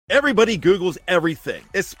Everybody Googles everything,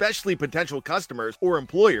 especially potential customers or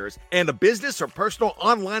employers, and a business or personal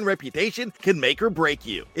online reputation can make or break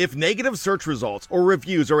you. If negative search results or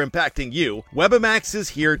reviews are impacting you, Webamax is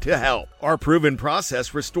here to help. Our proven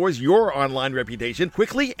process restores your online reputation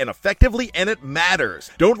quickly and effectively, and it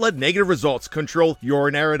matters. Don't let negative results control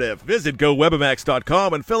your narrative. Visit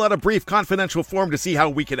GoWebamax.com and fill out a brief confidential form to see how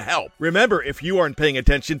we can help. Remember, if you aren't paying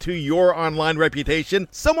attention to your online reputation,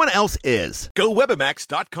 someone else is.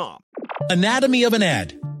 GoWebamax.com. Anatomy of an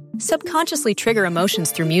ad. Subconsciously trigger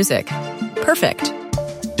emotions through music. Perfect.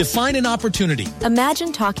 Define an opportunity.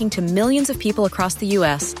 Imagine talking to millions of people across the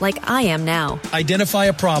U.S. like I am now. Identify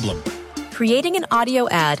a problem. Creating an audio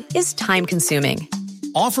ad is time-consuming.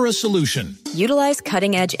 Offer a solution. Utilize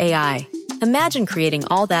cutting-edge AI. Imagine creating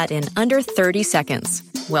all that in under 30 seconds.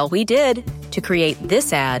 Well, we did to create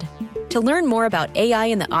this ad. To learn more about AI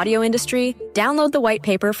in the audio industry, download the white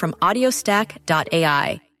paper from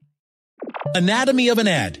audiostack.ai. Anatomy of an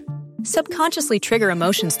ad. Subconsciously trigger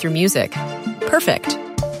emotions through music. Perfect.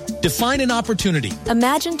 Define an opportunity.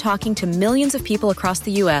 Imagine talking to millions of people across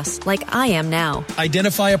the U.S. like I am now.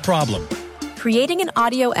 Identify a problem. Creating an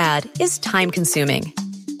audio ad is time-consuming.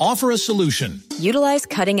 Offer a solution. Utilize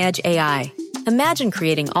cutting-edge AI. Imagine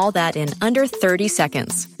creating all that in under 30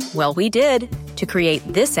 seconds. Well, we did to create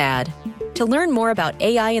this ad. To learn more about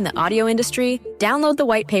AI in the audio industry, download the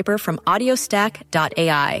white paper from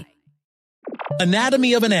audiostack.ai.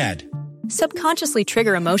 Anatomy of an ad. Subconsciously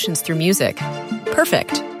trigger emotions through music.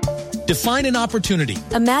 Perfect. Define an opportunity.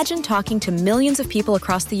 Imagine talking to millions of people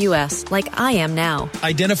across the U.S. like I am now.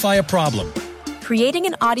 Identify a problem. Creating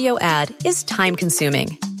an audio ad is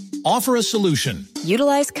time-consuming. Offer a solution.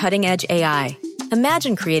 Utilize cutting-edge AI.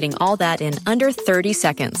 Imagine creating all that in under 30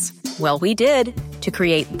 seconds. Well, we did to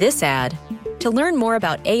create this ad. To learn more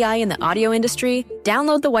about AI in the audio industry,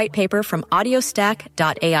 download the white paper from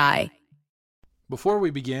audiostack.ai. Before we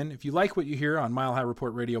begin, if you like what you hear on Mile High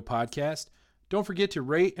Report Radio Podcast, don't forget to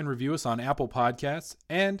rate and review us on Apple Podcasts,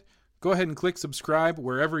 and go ahead and click subscribe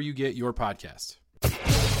wherever you get your podcasts.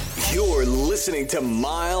 You're listening to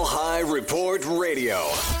Mile High Report Radio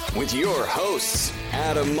with your hosts,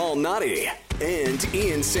 Adam Malnati and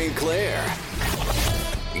Ian St. Clair.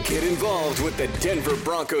 Get involved with the Denver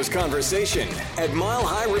Broncos conversation at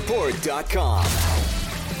milehighreport.com.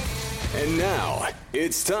 And now,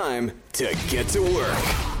 it's time to get to work.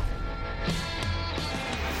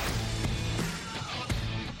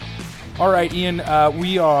 All right, Ian,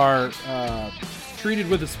 we are treated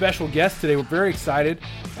with a special guest today. We're very excited.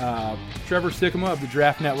 Trevor Sikkema of the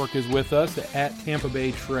Draft Network is with us at Tampa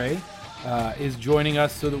Bay Trey, is joining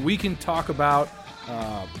us so that we can talk about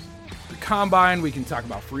the Combine, we can talk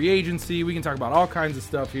about free agency, we can talk about all kinds of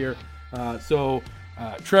stuff here.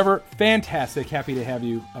 Trevor, fantastic. Happy to have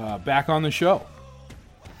you back on the show.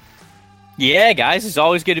 Yeah, guys, it's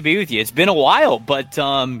always good to be with you. It's been a while, but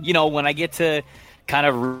when I get to kind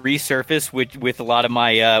of resurface with a lot of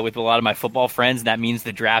my football friends, that means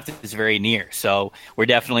the draft is very near. So we're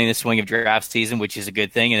definitely in the swing of draft season, which is a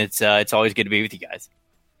good thing, and it's always good to be with you guys.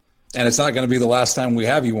 And it's not going to be the last time we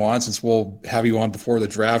have you on, since we'll have you on before the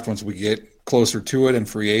draft once we get closer to it and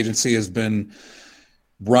free agency has been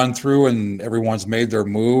run through and everyone's made their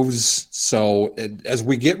moves. So as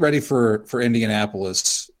we get ready for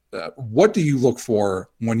Indianapolis, what do you look for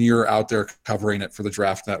when you're out there covering it for the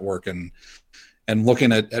Draft Network and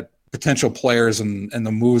looking at potential players and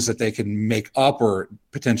the moves that they can make up or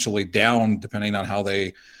potentially down depending on how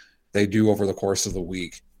they do over the course of the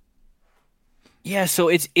week? Yeah, so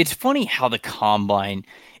it's funny how the Combine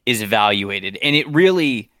is evaluated, and it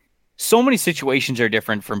really, so many situations are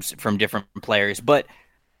different from different players, but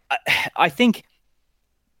I think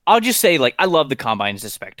I'll just say, I love the Combine as a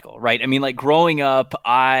spectacle, right? I mean, growing up,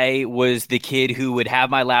 I was the kid who would have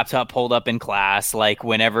my laptop pulled up in class,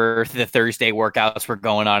 whenever the Thursday workouts were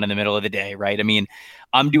going on in the middle of the day, right? I mean,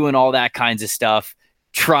 I'm doing all that kinds of stuff,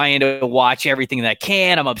 trying to watch everything that I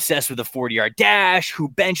can. I'm obsessed with the 40-yard dash, who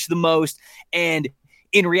benched the most. And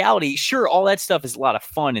in reality, sure, all that stuff is a lot of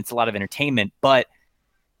fun. It's a lot of entertainment, but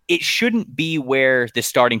it shouldn't be where the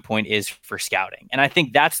starting point is for scouting. And I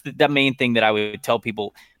think that's the main thing that I would tell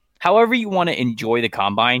people. However you want to enjoy the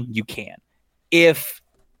Combine, you can. If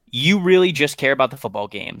you really just care about the football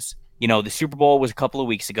games, the Super Bowl was a couple of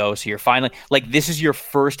weeks ago, so you're finally, this is your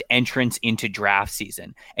first entrance into draft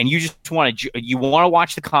season, and you just want to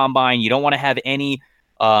watch the Combine. You don't want to have any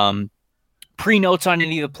pre-notes on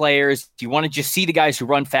any of the players. You want to just see the guys who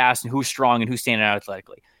run fast and who's strong and who's standing out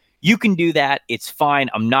athletically. You can do that. It's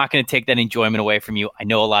fine. I'm not going to take that enjoyment away from you. I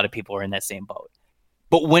know a lot of people are in that same boat.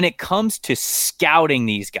 But when it comes to scouting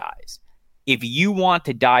these guys, if you want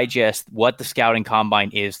to digest what the scouting combine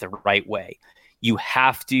is the right way, you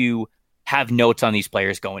have to have notes on these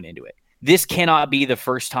players going into it. This cannot be the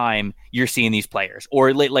first time you're seeing these players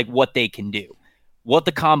or like what they can do. What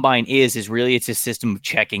the combine is really it's a system of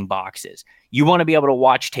checking boxes. You want to be able to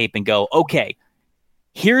watch tape and go, okay,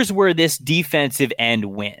 here's where this defensive end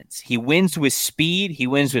wins. He wins with speed. He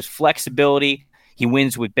wins with flexibility. He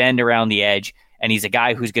wins with bend around the edge. And he's a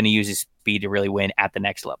guy who's going to use his speed to really win at the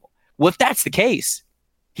next level. Well, if that's the case,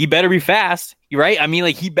 he better be fast, right? I mean,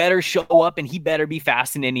 like, he better show up and he better be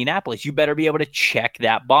fast in Indianapolis. You better be able to check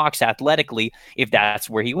that box athletically if that's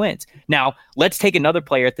where he wins. Now, let's take another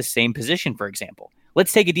player at the same position, for example.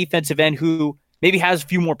 Let's take a defensive end who maybe has a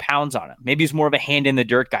few more pounds on him. Maybe he's more of a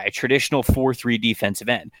hand-in-the-dirt guy, a traditional 4-3 defensive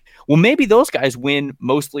end. Well, maybe those guys win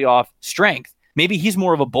mostly off strength. Maybe he's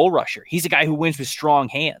more of a bull rusher. He's a guy who wins with strong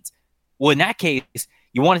hands. Well, in that case,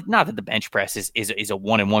 you want not that the bench press is a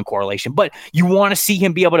 1-in-1 correlation, but you want to see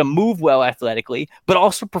him be able to move well athletically, but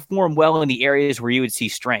also perform well in the areas where you would see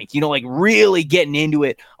strength. Like really getting into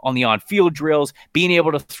it on the on-field drills, being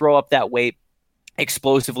able to throw up that weight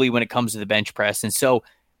explosively when it comes to the bench press. And so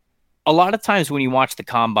a lot of times when you watch the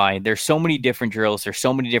combine, there's so many different drills, there's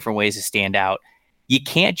so many different ways to stand out. You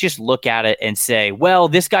can't just look at it and say, well,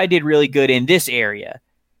 this guy did really good in this area.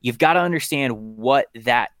 You've got to understand what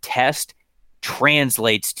that test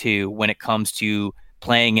translates to when it comes to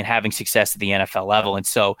playing and having success at the NFL level. And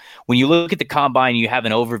so when you look at the combine, you have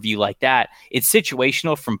an overview like that. It's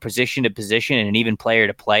situational from position to position and even player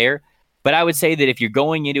to player. But I would say that if you're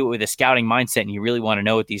going into it with a scouting mindset and you really want to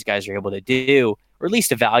know what these guys are able to do, or at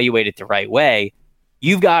least evaluate it the right way,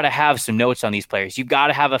 you've got to have some notes on these players. You've got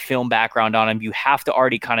to have a film background on them. You have to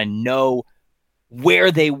already kind of know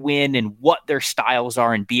where they win and what their styles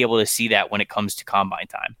are and be able to see that when it comes to combine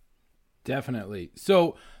time. Definitely.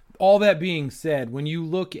 So all that being said, when you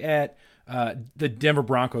look at the Denver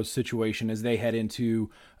Broncos situation as they head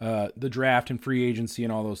into the draft and free agency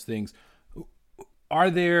and all those things,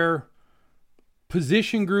 are there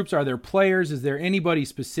position groups? Are there players? Is there anybody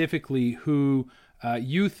specifically who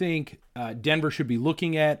you think Denver should be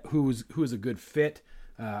looking at, who is a good fit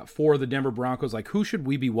for the Denver Broncos? Like, who should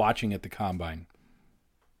we be watching at the combine?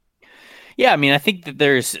 Yeah, I mean, I think that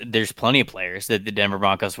there's plenty of players that the Denver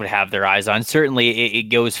Broncos would have their eyes on. Certainly, it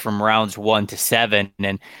goes from rounds 1 to 7,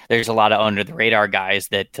 and there's a lot of under-the-radar guys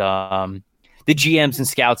that the GMs and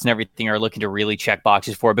scouts and everything are looking to really check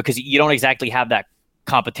boxes for, because you don't exactly have that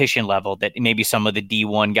competition level that maybe some of the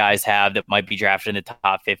D1 guys have that might be drafted in the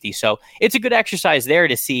top 50. So it's a good exercise there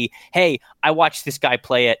to see, hey, I watched this guy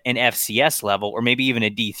play at an FCS level or maybe even a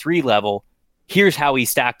D3 level. Here's how he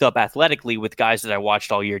stacked up athletically with guys that I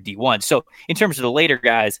watched all year D1. So in terms of the later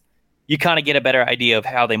guys, you kind of get a better idea of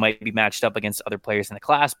how they might be matched up against other players in the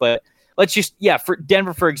class. But let's just, for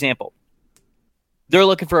Denver, for example, they're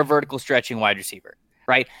looking for a vertical stretching wide receiver,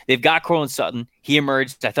 right? They've got Courtland Sutton. He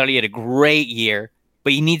emerged. I thought he had a great year,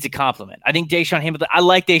 but he needs a compliment. I think Deshaun Hamilton, I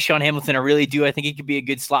like Deshaun Hamilton. I really do. I think he could be a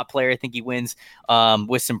good slot player. I think he wins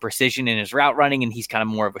with some precision in his route running, and he's kind of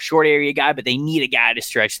more of a short area guy, but they need a guy to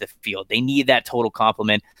stretch the field. They need that total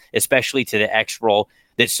complement, especially to the X role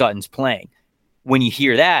that Sutton's playing. When you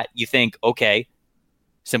hear that, you think, okay,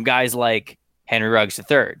 some guys like Henry Ruggs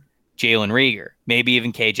III, Jalen Reagor, maybe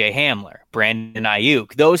even KJ Hamler, Brandon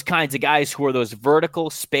Ayuk, those kinds of guys who are those vertical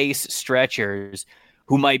space stretchers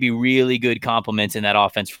who might be really good complements in that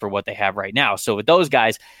offense for what they have right now. So with those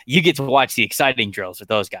guys, you get to watch the exciting drills with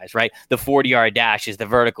those guys, right? The 40-yard dashes, the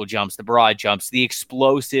vertical jumps, the broad jumps, the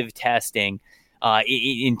explosive testing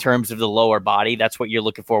in terms of the lower body. That's what you're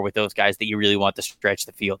looking for with those guys that you really want to stretch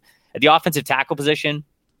the field. At the offensive tackle position,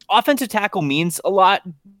 offensive tackle means a lot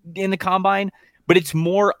in the combine, but it's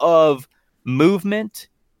more of movement,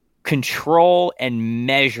 control, and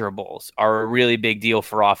measurables are a really big deal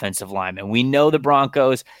for offensive linemen. We know the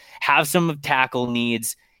Broncos have some tackle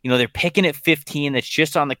needs. They're picking at 15. That's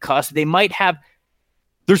just on the cusp. They might have,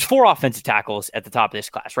 there's 4 offensive tackles at the top of this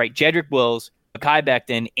class, right? Jedrick Wills, Mekhi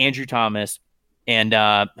Becton, Andrew Thomas, and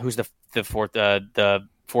who's the fourth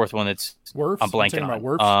one that's Wirfs? I'm blanking on.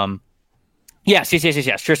 Wirfs? Yes.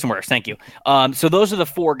 Tristan Wirfs. Thank you. So those are the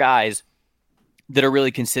 4 guys that are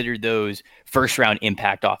really considered those first-round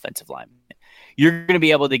impact offensive linemen. You're going to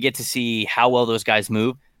be able to get to see how well those guys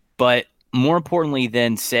move, but more importantly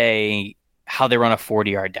than say how they run a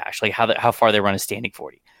 40-yard dash, like how far they run a standing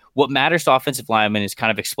 40. What matters to offensive linemen is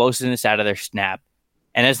kind of explosiveness out of their snap.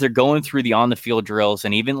 And as they're going through the on-the-field drills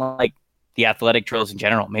and even like the athletic drills in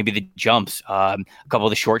general, maybe the jumps, a couple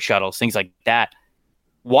of the short shuttles, things like that,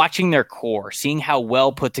 watching their core, seeing how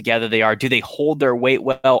well put together they are. Do they hold their weight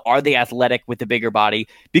well? Are they athletic with the bigger body?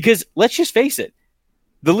 Because let's just face it,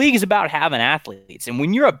 the league is about having athletes. And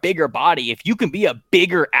when you're a bigger body, if you can be a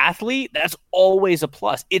bigger athlete, that's always a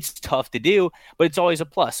plus. It's tough to do, but it's always a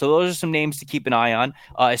plus. So those are some names to keep an eye on,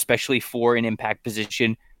 especially for an impact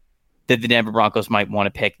position that the Denver Broncos might want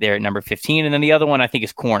to pick there at number 15. And then the other one I think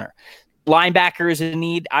is corner. Linebacker is a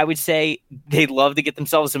need. I would say they'd love to get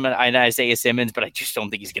themselves an Isaiah Simmons, but I just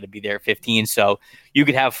don't think he's going to be there at 15. So you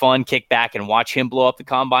could have fun, kick back, and watch him blow up the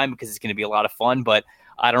combine because it's going to be a lot of fun. But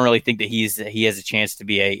I don't really think that he has a chance to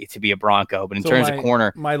be a Bronco. But in terms of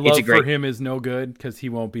corner, my love for him is no good because he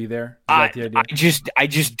won't be there. Is that the idea? I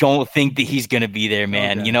just don't think that he's going to be there,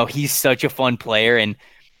 man. Okay. You know, he's such a fun player, and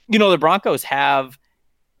you know the Broncos have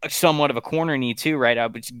somewhat of a corner need too, right? I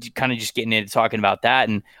was kind of just getting into talking about that,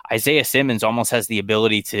 and Isaiah Simmons almost has the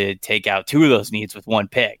ability to take out two of those needs with one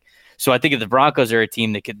pick. So I think if the Broncos are a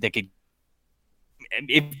team that could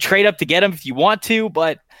trade up to get him if you want to,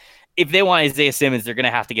 but if they want Isaiah Simmons, they're going to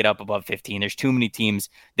have to get up above 15. There's too many teams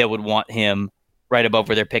that would want him right above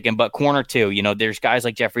where they're picking. But corner too, you know, there's guys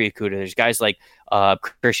like Jeffrey Okudah, there's guys like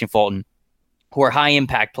Christian Fulton who are high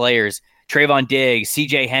impact players. Trayvon Diggs,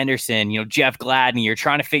 CJ Henderson, you know, Jeff Gladney. You're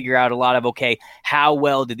trying to figure out a lot of, okay, how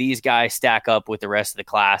well do these guys stack up with the rest of the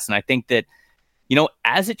class? And I think that, you know,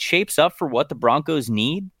 as it shapes up for what the Broncos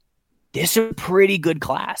need, this is a pretty good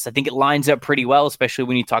class. I think it lines up pretty well, especially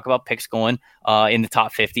when you talk about picks going in the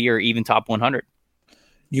top 50 or even top 100.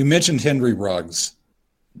 You mentioned Henry Ruggs.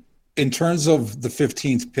 In terms of the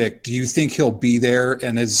 15th pick, do you think he'll be there?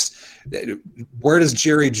 And where does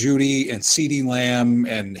Jerry Jeudy and CeeDee Lamb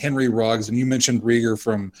and Henry Ruggs, and you mentioned Reagor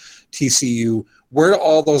from TCU, where do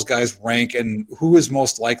all those guys rank, and who is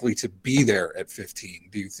most likely to be there at 15,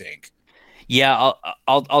 do you think? Yeah,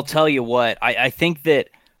 I'll tell you what. I think that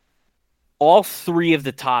all three of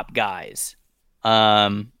the top guys,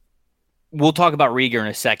 we'll talk about Reagor in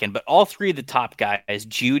a second, but all three of the top guys,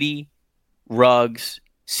 Jeudy, Ruggs,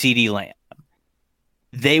 CeeDee Lamb,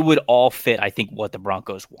 they would all fit, I think, what the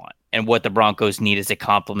Broncos want and what the Broncos need as a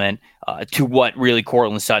complement to what really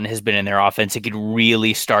Courtland Sutton has been in their offense. It could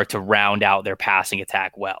really start to round out their passing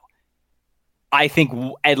attack well. I think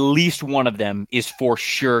at least one of them is for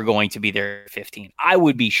sure going to be there at 15. I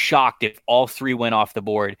would be shocked if all three went off the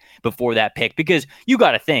board before that pick, because you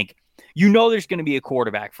got to think, you know, there's going to be a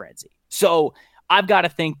quarterback frenzy. So I've got to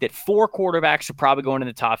think that 4 quarterbacks are probably going in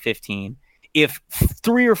the top 15. If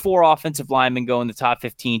 3 or 4 offensive linemen go in the top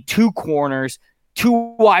 15, 2 corners,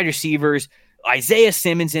 2 wide receivers, Isaiah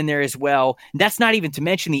Simmons in there as well. That's not even to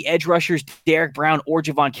mention the edge rushers, Derek Brown or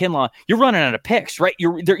Javon Kinlaw. You're running out of picks, right?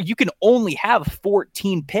 You can only have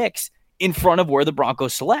 14 picks in front of where the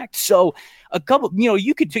Broncos select. So a couple, you know,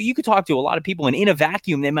 you could talk to a lot of people, and in a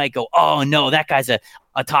vacuum, they might go, oh no, that guy's a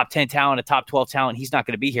top 10 talent, a top 12 talent. He's not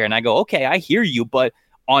going to be here. And I go, okay, I hear you. But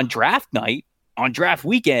on draft night, on draft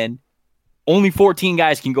weekend, only 14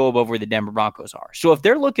 guys can go above where the Denver Broncos are. So if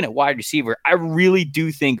they're looking at wide receiver, I really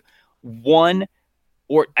do think one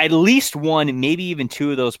or at least one, maybe even 2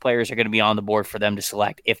 of those players are going to be on the board for them to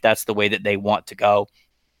select if that's the way that they want to go,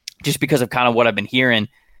 just because of kind of what I've been hearing.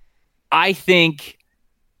 I think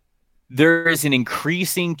there is an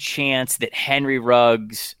increasing chance that Henry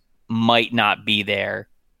Ruggs might not be there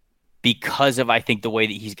because of, I think, the way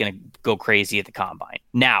that he's going to go crazy at the combine.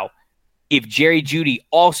 Now, if Jerry Jeudy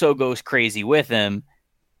also goes crazy with him,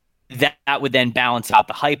 that would then balance out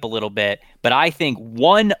the hype a little bit. But I think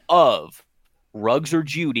one of Ruggs or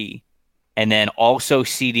Jeudy, and then also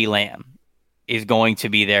CeeDee Lamb, is going to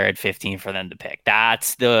be there at 15 for them to pick.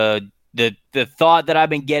 That's the thought that I've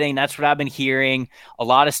been getting. That's what I've been hearing. A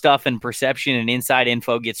lot of stuff and perception and inside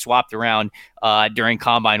info gets swapped around during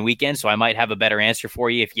Combine weekend, so I might have a better answer for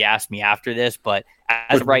you if you ask me after this. But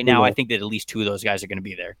as of right now, I think that at least 2 of those guys are going to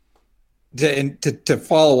be there. To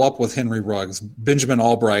follow up with Henry Ruggs, Benjamin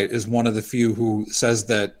Albright is one of the few who says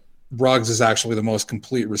that Ruggs is actually the most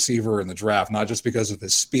complete receiver in the draft, not just because of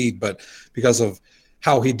his speed, but because of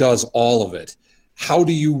how he does all of it. How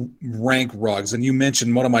do you rank Ruggs? And you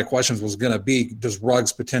mentioned one of my questions was going to be, does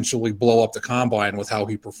Ruggs potentially blow up the combine with how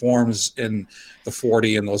he performs in the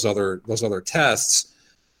 40 and those other tests?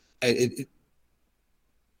 Who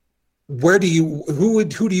do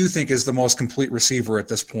you think is the most complete receiver at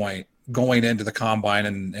this point going into the combine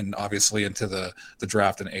and obviously into the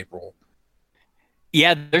draft in April?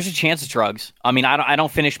 Yeah, there's a chance it's Ruggs. I mean, I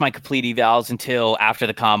don't finish my complete evals until after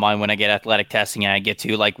the combine when I get athletic testing and I get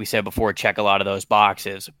to, like we said before, check a lot of those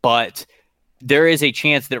boxes. But there is a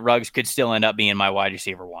chance that Ruggs could still end up being my wide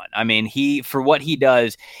receiver one. I mean, for what he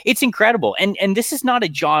does, it's incredible. And this is not a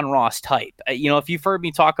John Ross type. If you've heard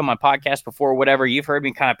me talk on my podcast before or whatever, you've heard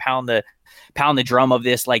me kind of pound the drum of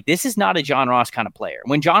this. Like, this is not a John Ross kind of player.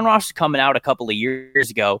 When John Ross was coming out a couple of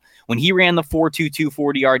years ago, when he ran the 4.22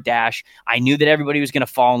 40-yard dash, I knew that everybody was going to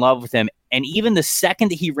fall in love with him. And even the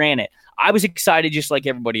second that he ran it, I was excited just like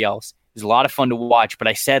everybody else. It was a lot of fun to watch, but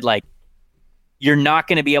I said, like, you're not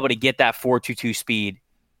going to be able to get that 4.22 speed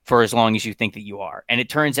for as long as you think that you are. And it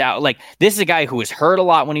turns out, like, this is a guy who was hurt a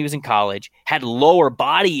lot when he was in college, had lower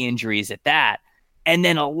body injuries at that, and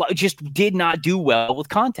then just did not do well with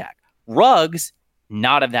contact. Ruggs,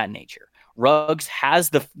 not of that nature. Ruggs has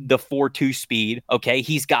the 4.2 speed, okay?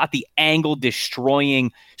 He's got the angle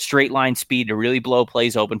destroying straight line speed to really blow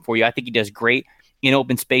plays open for you. I think he does great in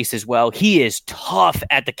open space as well. He is tough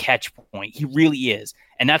at the catch point. He really is.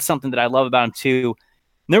 And that's something that I love about him too.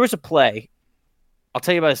 And there was a play, I'll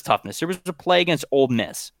tell you about his toughness. There was a play against Ole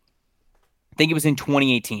Miss. I think it was in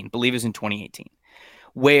 2018, believe it was in 2018,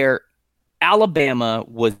 where Alabama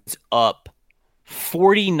was up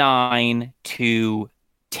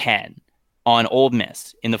 49-10 on Ole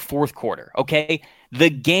Miss in the fourth quarter. Okay.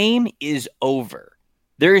 The game is over.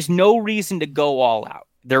 There is no reason to go all out.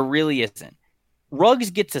 There really isn't.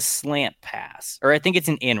 Ruggs gets a slant pass, or I think it's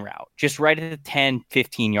an in route, just right at the 10,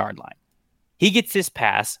 15-yard line. He gets this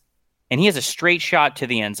pass, and he has a straight shot to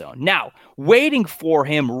the end zone. Now, waiting for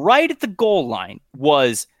him right at the goal line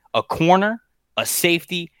was a corner, a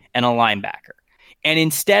safety, and a linebacker. And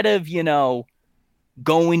instead of,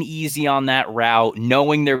 going easy on that route,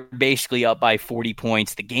 knowing they're basically up by 40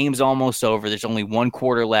 points, the game's almost over, there's only one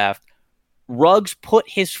quarter left, Ruggs put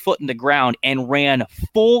his foot in the ground and ran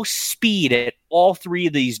full speed at all three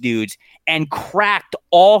of these dudes and cracked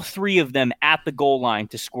all three of them at the goal line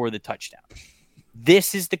to score the touchdown.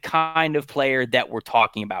 This is the kind of player that we're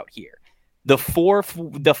talking about here. The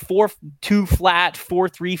 4.2 flat,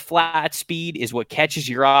 4.3 flat speed is what catches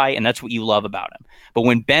your eye, and that's what you love about him. But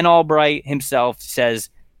when Ben Albright himself says,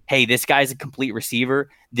 hey, this guy's a complete receiver,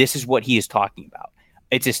 this is what he is talking about.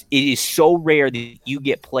 It is so rare that you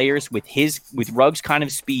get players with Ruggs' kind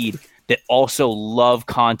of speed that also love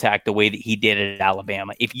contact the way that he did at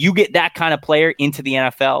Alabama. If you get that kind of player into the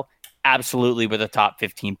NFL, absolutely with a top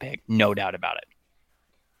 15 pick, no doubt about it.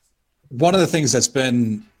 One of the things that's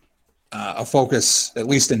been a focus, at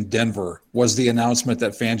least in Denver, was the announcement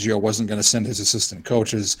that Fangio wasn't going to send his assistant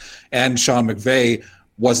coaches, and Sean McVay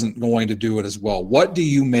wasn't going to do it as well. What do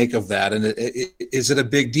you make of that? And is it a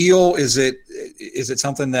big deal? Is it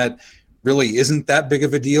something that really isn't that big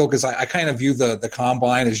of a deal? Because I kind of view the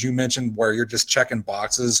combine, as you mentioned, where you're just checking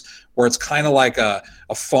boxes, where it's kind of like a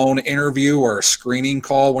phone interview or a screening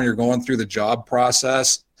call when you're going through the job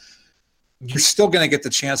process. You're still going to get the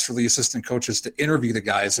chance for the assistant coaches to interview the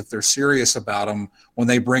guys if they're serious about them when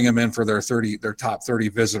they bring them in for their top 30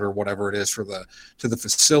 visit or whatever it is to the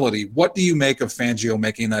facility. What do you make of Fangio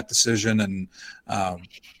making that decision, and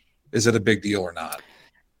is it a big deal or not?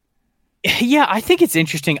 Yeah, I think it's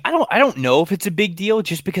interesting. I don't know if it's a big deal,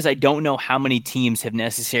 just because I don't know how many teams have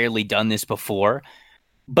necessarily done this before.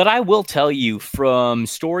 But I will tell you from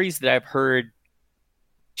stories that I've heard,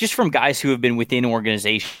 just from guys who have been within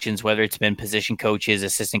organizations, whether it's been position coaches,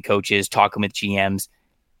 assistant coaches, talking with GMs,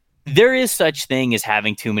 there is such thing as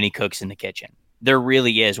having too many cooks in the kitchen. There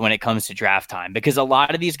really is when it comes to draft time, because a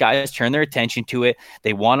lot of these guys turn their attention to it.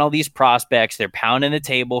 They want all these prospects. They're pounding the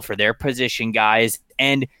table for their position guys.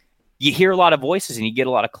 And you hear a lot of voices and you get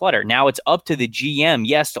a lot of clutter. Now it's up to the GM,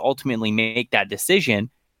 yes, to ultimately make that decision,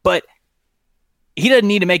 but he doesn't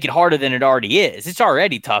need to make it harder than it already is. It's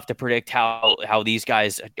already tough to predict how these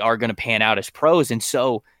guys are going to pan out as pros. And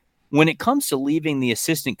so when it comes to leaving the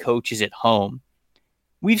assistant coaches at home,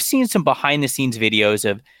 we've seen some behind the scenes videos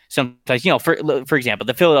of sometimes, for example,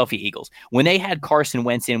 the Philadelphia Eagles, when they had Carson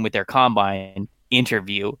Wentz in with their combine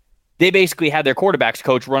interview, they basically had their quarterbacks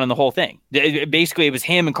coach running the whole thing. Basically, it was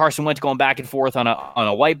him and Carson Wentz going back and forth on a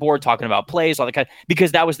whiteboard, talking about plays, all that kind of,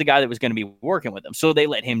 because that was the guy that was going to be working with them. So they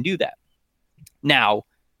let him do that. Now,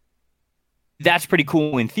 that's pretty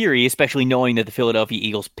cool in theory, especially knowing that the Philadelphia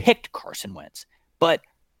Eagles picked Carson Wentz. But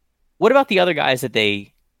what about the other guys that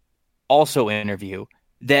they also interview,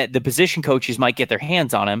 that the position coaches might get their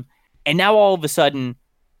hands on him? And now all of a sudden,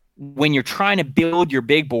 when you're trying to build your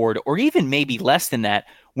big board, or even maybe less than that,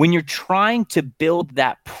 when you're trying to build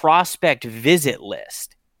that prospect visit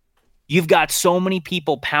list, you've got so many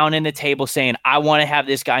people pounding the table saying, I want to have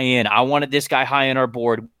this guy in. I wanted this guy high on our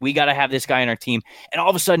board. We got to have this guy on our team. And all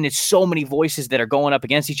of a sudden, it's so many voices that are going up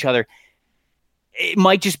against each other. It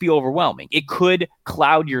might just be overwhelming. It could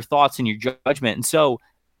cloud your thoughts and your judgment. And so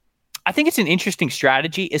I think it's an interesting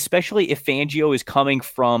strategy, especially if Fangio is coming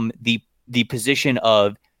from the position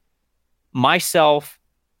of myself,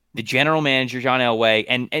 the general manager, John Elway,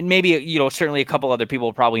 and maybe, certainly a couple other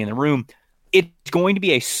people probably in the room. It's going to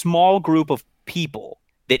be a small group of people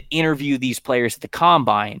that interview these players at the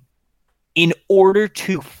combine in order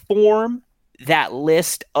to form that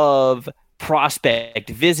list of prospect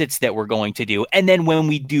visits that we're going to do. And then when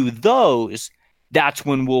we do those, that's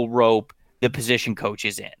when we'll rope the position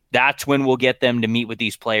coaches in. That's when we'll get them to meet with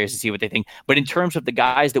these players and see what they think. But in terms of the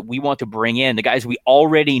guys that we want to bring in, the guys we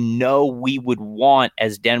already know we would want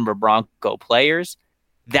as Denver Bronco players,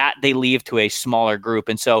 that they leave to a smaller group.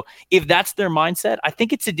 And so if that's their mindset, I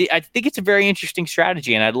think it's a very interesting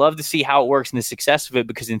strategy, and I'd love to see how it works and the success of it,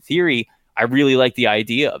 because in theory, I really like the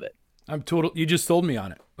idea of it. You just sold me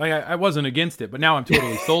on it. Like I wasn't against it, but now I'm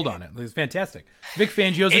totally sold on it. It's fantastic. Vic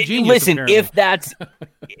Fangio's a genius. Listen, apparently.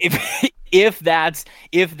 if that's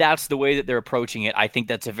the way that they're approaching it, I think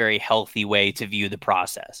that's a very healthy way to view the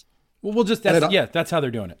process. Well, that's how they're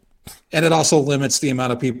doing it. And it also limits the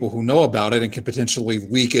amount of people who know about it and can potentially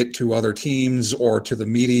leak it to other teams or to the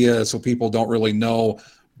media, so people don't really know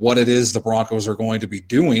what it is the Broncos are going to be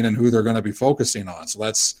doing and who they're going to be focusing on. So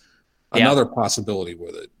that's another possibility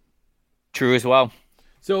with it. True as well.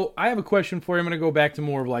 So I have a question for you. I'm going to go back to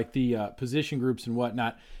more of like the position groups and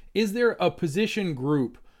whatnot. Is there a position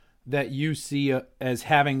group that you see as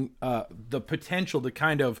having the potential to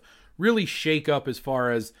kind of really shake up as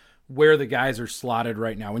far as where the guys are slotted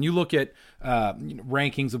right now? When you look at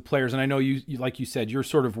rankings of players, and I know you, like you said, you're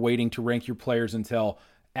sort of waiting to rank your players until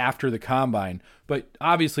after the combine, but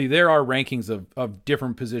obviously there are rankings of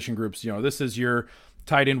different position groups. This is your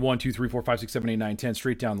tight end 1, 2, 3, 4, 5, 6, 7, 8, 9, 10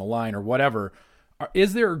 straight down the line or whatever.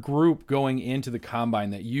 Is there a group going into the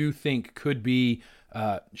combine that you think could be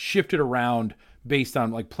shifted around based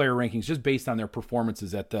on like player rankings, just based on their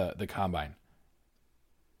performances at the combine?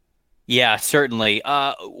 Yeah, certainly.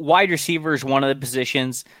 Wide receiver is one of the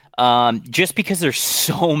positions, just because there's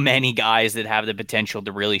so many guys that have the potential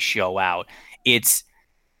to really show out.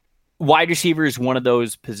 Wide receiver is one of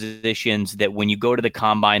those positions that when you go to the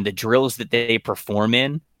combine, the drills that they perform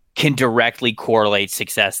in can directly correlate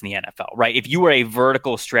success in the NFL, right? If you are a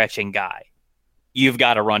vertical stretching guy, you've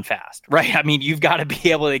got to run fast, right? I mean, you've got to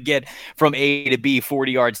be able to get from A to B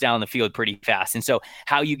 40 yards down the field pretty fast. And so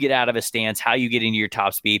how you get out of a stance, how you get into your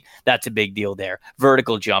top speed, that's a big deal there.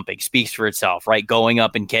 Vertical jumping speaks for itself, right? Going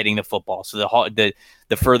up and getting the football. So the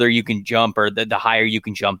further you can jump, or the higher you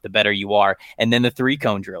can jump, the better you are. And then the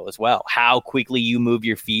 3-cone drill as well. How quickly you move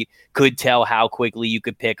your feet could tell how quickly you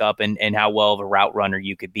could pick up and how well of a route runner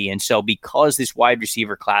you could be. And so because this wide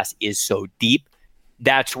receiver class is so deep,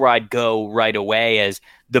 that's where I'd go right away as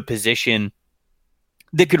the position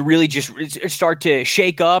that could really just start to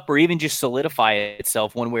shake up or even just solidify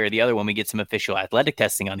itself one way or the other when we get some official athletic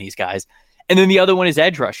testing on these guys. And then the other one is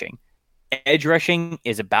edge rushing. Edge rushing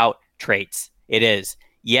is about traits. It is.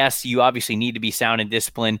 Yes, you obviously need to be sound and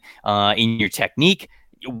disciplined in your technique,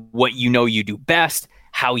 what you do best,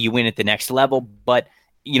 how you win at the next level. But,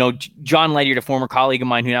 John Ledyard, a former colleague of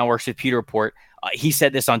mine who now works with Pewter Report, he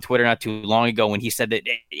said this on Twitter not too long ago when he said that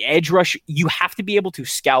edge rush, you have to be able to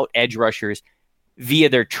scout edge rushers via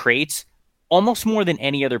their traits almost more than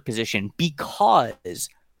any other position, because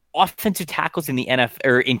offensive tackles in the NFL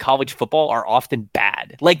or in college football are often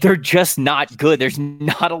bad. Like, they're just not good. There's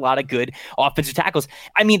not a lot of good offensive tackles.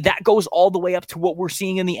 I mean, that goes all the way up to what we're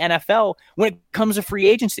seeing in the NFL when it comes to free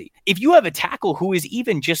agency. If you have a tackle who is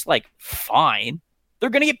even just like fine, they're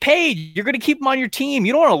going to get paid. You're going to keep them on your team.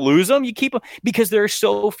 You don't want to lose them. You keep them because there are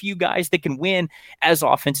so few guys that can win as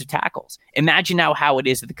offensive tackles. Imagine now how it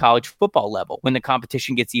is at the college football level when the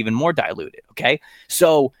competition gets even more diluted. Okay.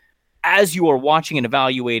 So as you are watching and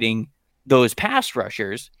evaluating those pass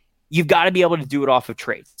rushers, you've got to be able to do it off of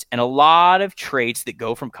traits. And a lot of traits that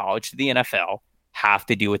go from college to the NFL have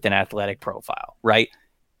to do with an athletic profile, right?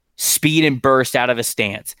 Speed and burst out of a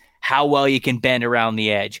stance, how well you can bend around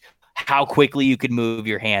the edge, how quickly you can move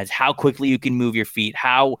your hands, how quickly you can move your feet,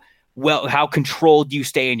 how controlled you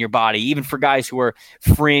stay in your body. Even for guys who are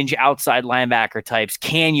fringe outside linebacker types,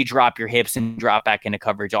 can you drop your hips and drop back into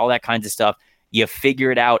coverage? All that kinds of stuff. You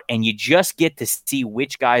figure it out, and you just get to see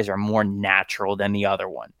which guys are more natural than the other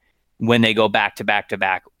one when they go back to back to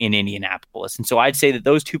back in Indianapolis. And so I'd say that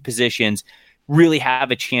those two positions really have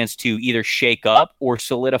a chance to either shake up or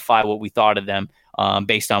solidify what we thought of them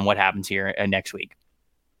based on what happens here next week.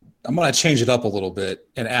 I'm going to change it up a little bit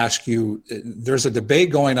and ask you, there's a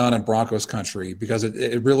debate going on in Broncos country because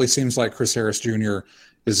it really seems like Chris Harris Jr.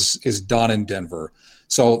 is done in Denver.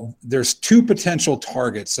 So there's two potential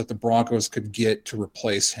targets that the Broncos could get to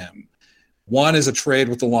replace him. One is a trade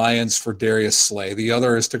with the Lions for Darius Slay. The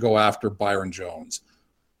other is to go after Byron Jones.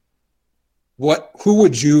 Who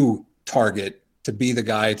would you target to be the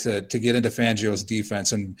guy to get into Fangio's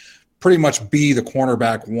defense and pretty much be the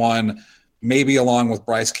cornerback one, maybe along with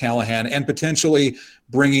Bryce Callahan, and potentially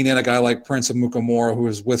bringing in a guy like Prince Amukamara, who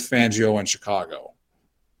is with Fangio in Chicago?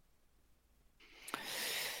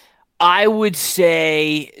 I would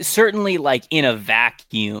say certainly, like, in a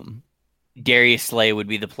vacuum, Darius Slay would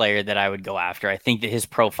be the player that I would go after. I think that his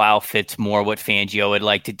profile fits more what Fangio would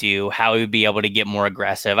like to do, how he would be able to get more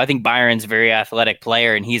aggressive. I think Byron's a very athletic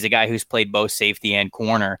player, and he's a guy who's played both safety and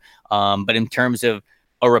corner. But in terms of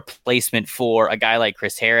a replacement for a guy like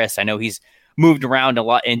Chris Harris, I know he's moved around a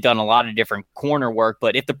lot and done a lot of different corner work,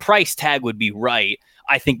 but if the price tag would be right,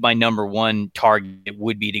 I think my number one target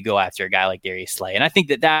would be to go after a guy like Darius Slay. And I think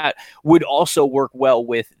that would also work well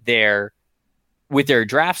with their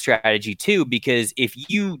draft strategy too, because if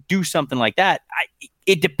you do something like that,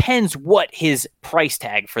 it depends what his price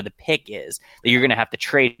tag for the pick is that you're going to have to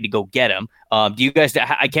trade to go get him. Do you guys,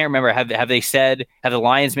 I can't remember, have the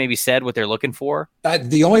Lions maybe said what they're looking for?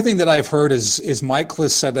 The only thing that I've heard is Mike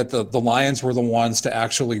Klis said that the Lions were the ones to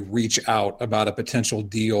actually reach out about a potential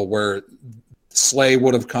deal where Slay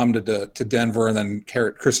would have come to Denver, and then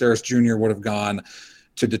Chris Harris Jr. would have gone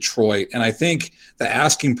to Detroit. And I think the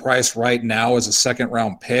asking price right now is a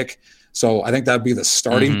second-round pick. So I think that'd be the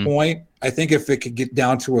starting point. I think if it could get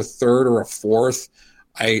down to a third or a fourth,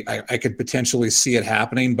 I could potentially see it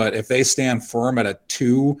happening. But if they stand firm at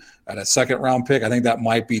a second-round pick, I think that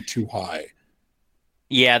might be too high.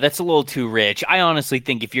 Yeah, that's a little too rich. I honestly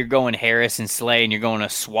think if you're going Harris and Slay and you're going to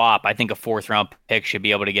swap, I think a fourth-round pick should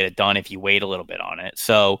be able to get it done if you wait a little bit on it.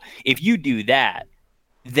 So if you do that,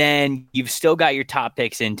 then you've still got your top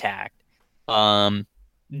picks intact.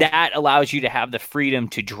 That allows you to have the freedom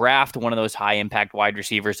to draft one of those high-impact wide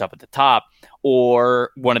receivers up at the top,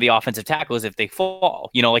 or one of the offensive tackles if they fall.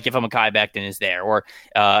 You know, like if a Mekhi Becton is there, or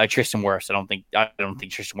Tristan Wirfs. I don't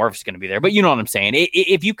think Tristan Wirfs is going to be there, but you know what I'm saying.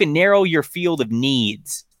 If you can narrow your field of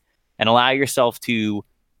needs and allow yourself to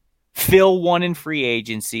fill one in free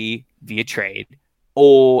agency via trade,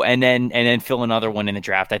 and then fill another one in the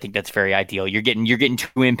draft, I think that's very ideal. You're getting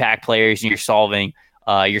two impact players, and you're solving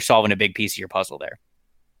a big piece of your puzzle there.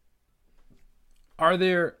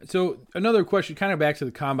 So another question, kind of back to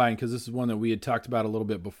the combine, because this is one that we had talked about a little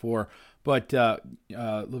bit before, but Laviska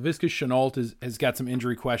Shenault has got some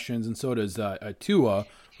injury questions, and so does Tua,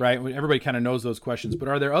 right? Everybody kind of knows those questions, but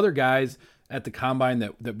are there other guys at the combine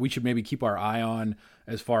that we should maybe keep our eye on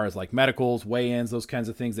as far as like medicals, weigh-ins, those kinds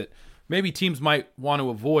of things that maybe teams might want to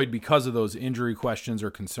avoid because of those injury questions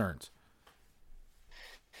or concerns?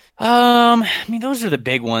 I mean, those are the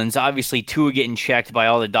big ones. Obviously, Tua getting checked by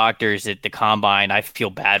all the doctors at the combine. I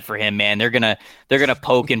feel bad for him, man. They're gonna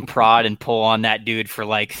poke and prod and pull on that dude for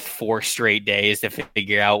like 4 straight days to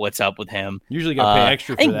figure out what's up with him. Usually got to pay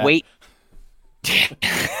extra for that. Wait.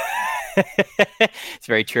 It's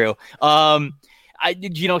very true.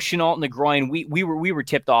 Shenault and the groin. We were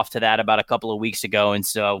tipped off to that about a couple of weeks ago, and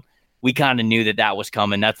so we kind of knew that was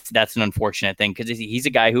coming. That's an unfortunate thing, because he's a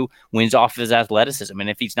guy who wins off of his athleticism, and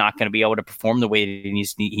if he's not going to be able to perform the way that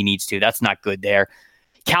he needs to, that's not good there.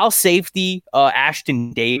 Cal safety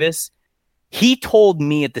Ashton Davis, he told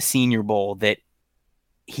me at the Senior Bowl that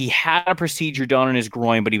he had a procedure done on his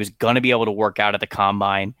groin, but he was going to be able to work out at the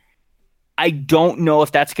combine. I don't know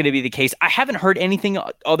if that's going to be the case. I haven't heard anything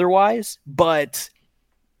otherwise, but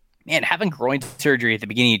man, having groin surgery at the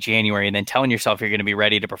beginning of January and then telling yourself you're going to be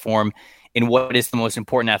ready to perform in what is the most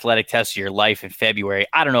important athletic test of your life in February,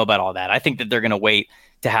 I don't know about all that. I think that they're going to wait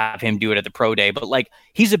to have him do it at the pro day. But like,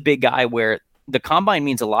 he's a big guy where the combine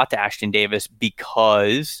means a lot to Ashton Davis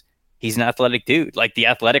because he's an athletic dude. Like, the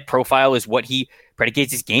athletic profile is what he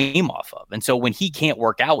predicates his game off of. And so when he can't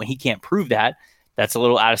work out, when he can't prove that, that's a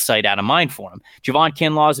little out of sight, out of mind for him. Javon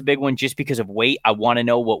Kinlaw is a big one just because of weight. I want to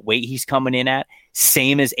know what weight he's coming in at.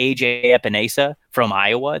 Same as AJ Epinesa from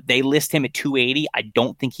Iowa. They list him at 280. I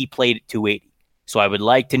don't think he played at 280. So I would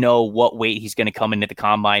like to know what weight he's going to come in at the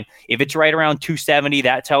combine. If it's right around 270,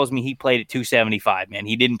 that tells me he played at 275, man.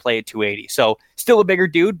 He didn't play at 280. So still a bigger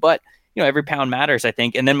dude, but every pound matters, I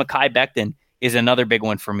think. And then Mekhi Becton is another big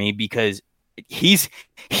one for me because he's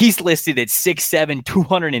listed at 6'7",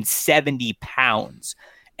 270 pounds.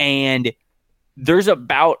 And there's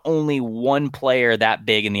about only one player that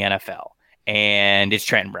big in the NFL, and it's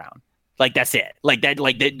Trenton Brown. Like, that's it. Like that.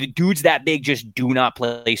 Like the dudes that big just do not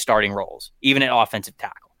play starting roles, even at offensive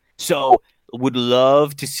tackle. So would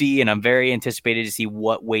love to see, and I'm very anticipated to see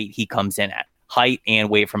what weight he comes in at, height and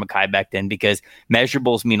weight from Mekhi Becton, because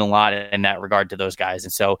measurables mean a lot in that regard to those guys.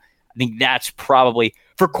 And so I think that's probably,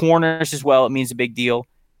 For corners as well, it means a big deal.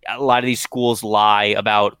 A lot of these schools lie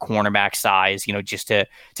about cornerback size, just to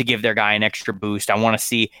give their guy an extra boost. I want to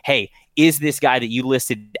see, hey, is this guy that you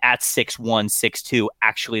listed at 6'1", 6'2",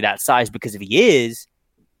 actually that size? Because if he is,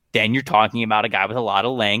 then you're talking about a guy with a lot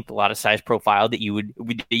of length, a lot of size profile that you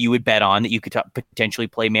would bet on, that you could potentially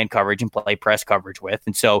play man coverage and play press coverage with.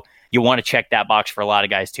 And so you want to check that box for a lot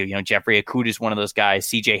of guys too. Jeffrey Okudah is one of those guys,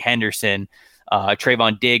 CJ Henderson,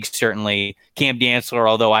 Trayvon Diggs, certainly Cam Dantzler,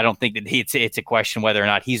 although I don't think that it's a question whether or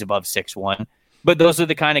not he's above 6'1", but those are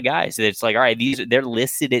the kind of guys that it's like, all right, they're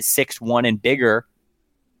listed at 6'1" and bigger.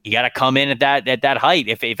 You got to come in at that height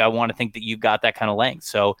if I want to think that you've got that kind of length.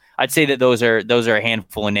 So I'd say that those are a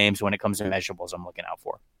handful of names when it comes to measurables I'm looking out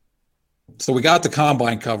for. So we got the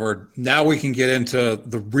combine covered. Now we can get into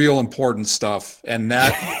the real important stuff, and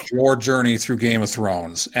that's your journey through Game of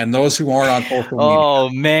Thrones. And those who aren't on social media, oh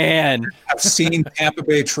man, I've seen Tampa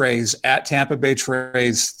Bay Trey's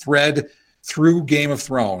thread through Game of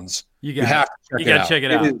Thrones. You have to check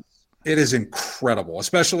it out. It is incredible,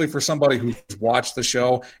 especially for somebody who's watched the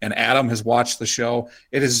show, and Adam has watched the show.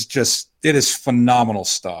 It is phenomenal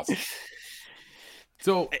stuff.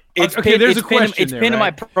 So there's a question. It's pinned to my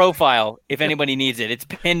profile. If anybody needs it, it's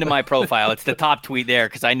pinned to my profile. It's the top tweet there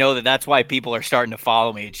because I know that's why people are starting to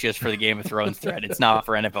follow me. It's just for the Game of Thrones thread. It's not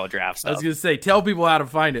for NFL draft stuff. I was going to say, tell people how to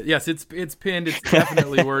find it. Yes, it's pinned. It's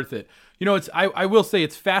definitely worth it. I will say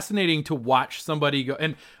it's fascinating to watch somebody go.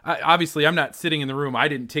 And obviously, I'm not sitting in the room. I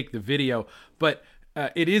didn't take the video, but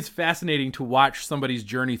it is fascinating to watch somebody's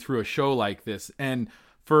journey through a show like this. And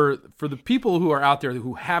for the people who are out there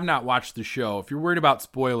who have not watched the show, if you're worried about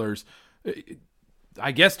spoilers,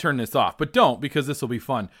 I guess turn this off, but don't, because this will be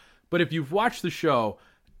fun. But if you've watched the show,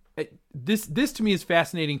 this to me is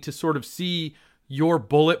fascinating to sort of see your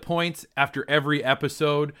bullet points after every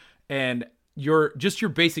episode and your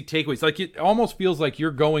basic takeaways. Like, it almost feels like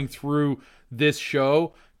you're going through this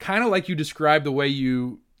show kind of like you describe the way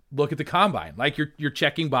you look at the combine. Like you're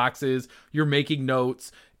checking boxes, you're making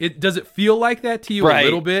notes. Does it feel like that to you a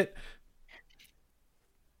little bit?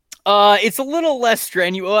 It's a little less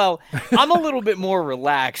strenuous. Well, I'm a little bit more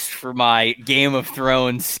relaxed for my Game of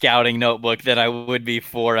Thrones scouting notebook than I would be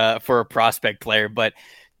for a prospect player. But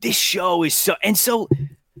this show is so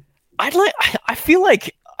I feel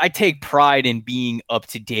like I take pride in being up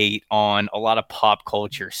to date on a lot of pop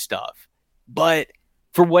culture stuff. But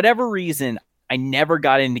for whatever reason, I never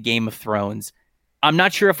got into Game of Thrones. I'm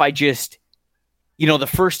not sure if I just, the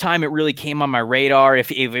first time it really came on my radar, if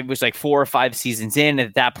it was like 4 or 5 seasons in,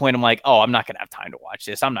 at that point I'm like, oh, I'm not going to have time to watch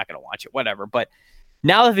this. I'm not going to watch it, whatever. But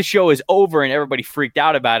now that the show is over and everybody freaked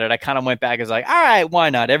out about it, I kind of went back and was like, all right, why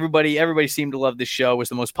not? Everybody seemed to love this show. It was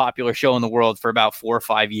the most popular show in the world for about 4 or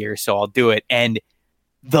 5 years, so I'll do it. And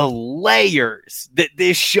the layers that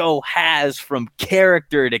this show has, from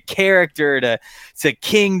character to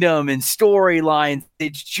kingdom and storylines,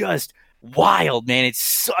 it's just wild, man. It's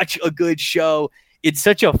such a good show. It's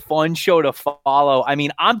such a fun show to follow. I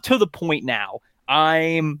mean, I'm to the point now.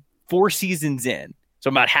 I'm 4 seasons in,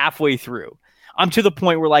 so I'm about halfway through. I'm to the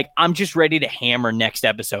point where, like, I'm just ready to hammer next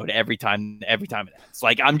episode every time it ends.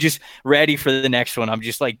 Like, I'm just ready for the next one. I'm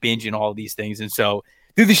just like binging all these things. And so,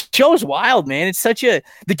 dude, the show is wild, man. It's the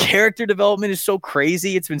character development is so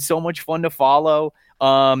crazy. It's been so much fun to follow.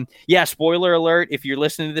 Spoiler alert. If you're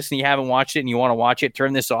listening to this and you haven't watched it and you want to watch it,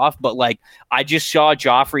 turn this off. But like, I just saw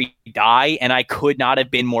Joffrey die and I could not have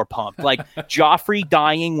been more pumped. Like, Joffrey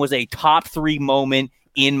dying was a top 3 moment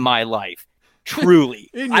in my life. Truly.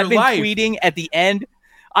 I've been tweeting at the end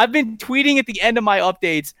of my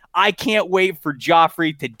updates. I can't wait for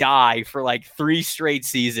Joffrey to die for like 3 straight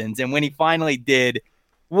seasons. And when he finally did,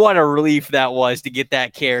 what a relief that was to get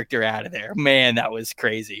that character out of there. Man, that was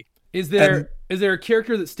crazy. Is there a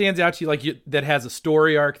character that stands out to you, that has a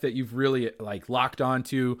story arc that you've really like locked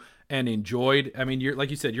onto and enjoyed? I mean, you're,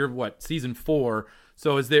 like you said, you're season 4.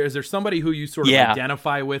 So is there somebody who you sort of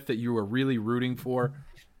identify with that you were really rooting for?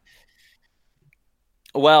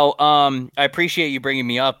 Well, I appreciate you bringing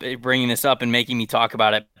this up and making me talk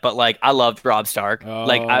about it. But like, I loved Robb Stark.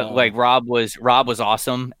 Robb was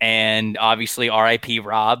awesome, and obviously R.I.P.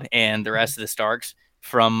 Robb and the rest of the Starks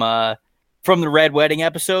from the Red Wedding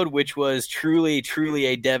episode, which was truly, truly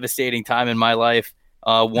a devastating time in my life.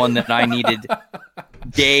 One that I needed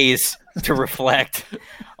days to reflect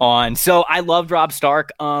on. So I loved Robb Stark.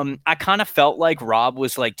 I kind of felt like Robb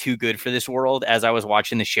was like too good for this world as I was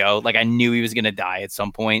watching the show. Like, I knew he was going to die at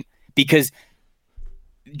some point because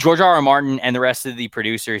George R.R. Martin and the rest of the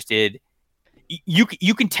producers did. You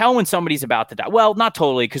can tell when somebody's about to die. Well, not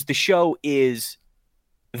totally, because the show is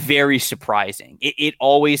very surprising. It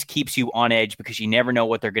always keeps you on edge because you never know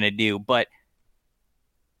what they're going to do. But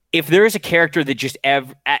if there is a character that just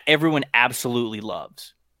everyone absolutely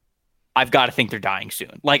loves, I've got to think they're dying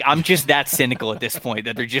soon. Like, I'm just that cynical at this point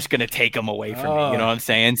that they're just going to take them away from me. You know what I'm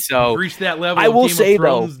saying? So reach that level. I will Game say of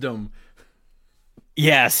Thrones-dom.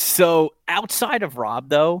 yes. So outside of Rob,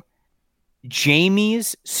 though,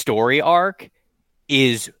 Jaime's story arc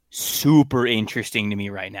is super interesting to me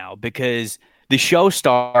right now because the show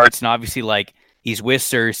starts and obviously like he's with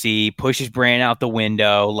Cersei, pushes Bran out the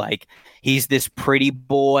window, like. He's this pretty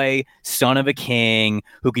boy, son of a king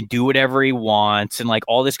who can do whatever he wants and like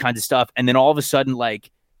all this kinds of stuff. And then all of a sudden,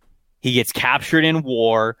 like he gets captured in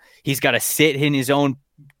war. He's got to sit in his own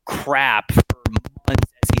crap for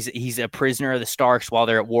months as he's a prisoner of the Starks while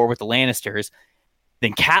they're at war with the Lannisters.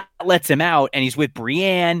 Then Cat lets him out and he's with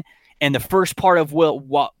Brienne. And the first part of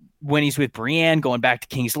when he's with Brienne going back to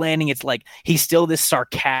King's Landing, it's like he's still this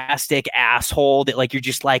sarcastic asshole that like you're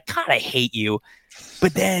just like, God, I hate you.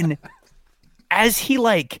 But then as his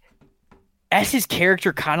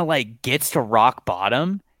character kind of like gets to rock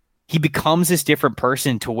bottom, he becomes this different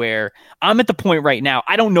person to where I'm at the point right now.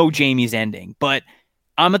 I don't know Jaime's ending, but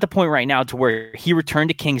I'm at the point right now to where he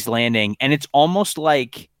returned to King's Landing and it's almost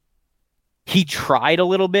like he tried a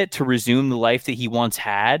little bit to resume the life that he once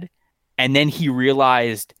had. And then he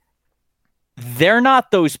realized they're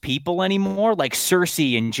not those people anymore, like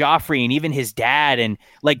Cersei and Joffrey and even his dad. And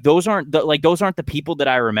like, those aren't the people that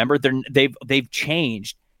I remember. They've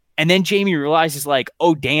changed. And then Jaime realizes like,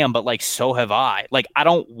 oh damn, but like, so have I. Like, I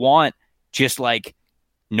don't want just like,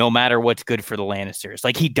 no matter what's good for the Lannisters.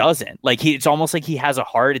 Like he doesn't it's almost like he has a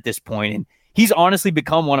heart at this point. And he's honestly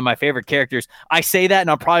become one of my favorite characters. I say that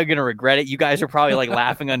and I'm probably going to regret it. You guys are probably like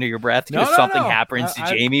laughing under your breath because something happens to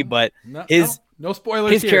Jaime, but no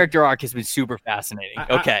spoilers. His here. character arc has been super fascinating.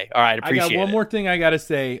 Okay. All right. Appreciate it. I got one more thing I got to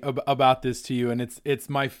say about this to you. And it's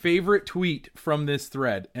my favorite tweet from this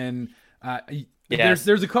thread. And there's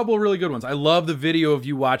a couple of really good ones. I love the video of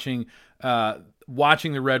you watching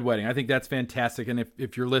the Red Wedding. I think that's fantastic. And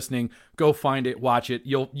if you're listening, go find it, watch it.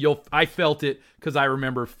 I felt it because I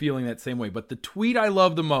remember feeling that same way. But the tweet I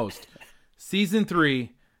love the most, season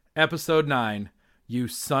 3, episode 9, you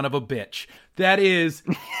son of a bitch. That is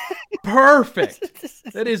perfect.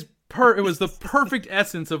 It was the perfect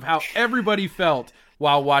essence of how everybody felt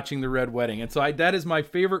while watching the Red Wedding. And so that is my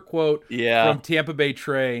favorite quote from Tampa Bay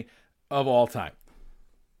Trey of all time.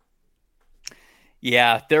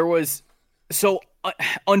 Yeah, there was. So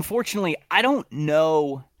unfortunately, I don't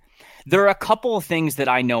know. There are a couple of things that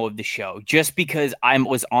I know of the show just because I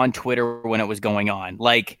was on Twitter when it was going on.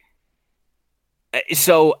 Like,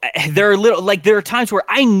 so there are times where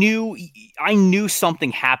I knew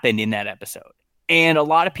something happened in that episode. And a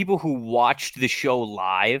lot of people who watched the show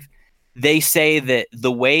live, they say that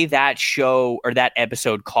the way that show or that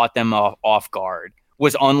episode caught them off guard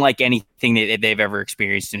was unlike anything that they've ever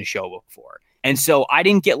experienced in a show before. And so I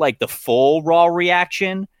didn't get like the full raw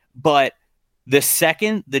reaction, but the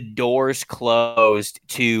second the doors closed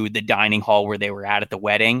to the dining hall where they were at the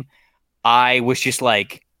wedding, I was just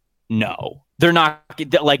like, no, they're not,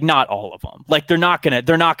 like, not all of them. Like, they're not gonna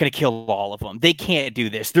kill all of them. They can't do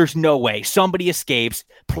this. There's no way. Somebody escapes.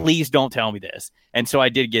 Please don't tell me this. And so I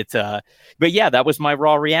did get, but yeah, that was my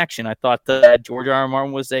raw reaction. I thought that George R. R.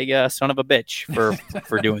 Martin was a son of a bitch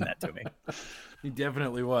for doing that to me. He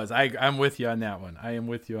definitely was. I'm with you on that one. I am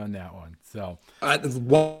with you on that one. So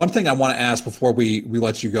one thing I want to ask before we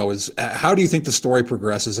let you go is how do you think the story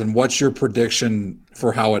progresses and what's your prediction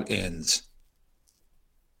for how it ends?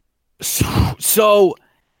 So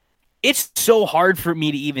it's so hard for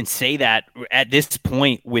me to even say that at this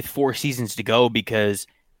point with 4 seasons to go because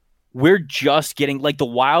we're just getting, like, the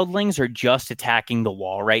wildlings are just attacking the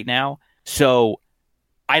wall right now. So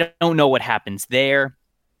I don't know what happens there.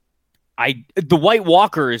 The White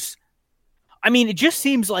Walkers, I mean, it just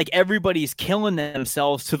seems like everybody's killing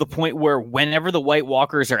themselves to the point where whenever the White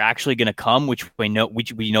Walkers are actually going to come, which we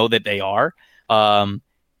know that they are,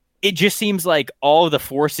 it just seems like all of the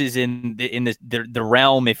forces in the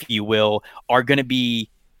realm, if you will, are going to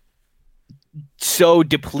be so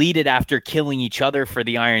depleted after killing each other for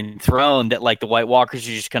the Iron Throne that, like, the White Walkers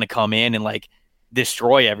are just going to come in and, like,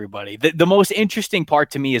 destroy everybody. The most interesting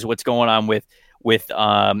part to me is what's going on with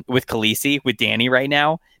Khaleesi, with Dany right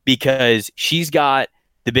now, because she's got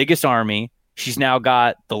the biggest army. She's now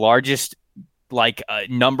got the largest, like,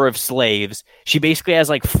 number of slaves. She basically has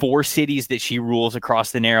like 4 cities that she rules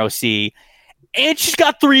across the Narrow Sea, and she's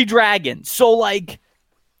got 3 dragons. So, like,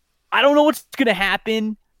 I don't know what's going to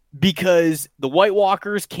happen because the White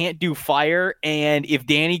Walkers can't do fire, and if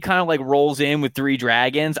Dany kind of like rolls in with 3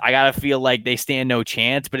 dragons, I gotta feel like they stand no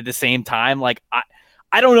chance. But at the same time, like,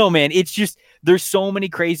 I don't know, man. It's just there's so many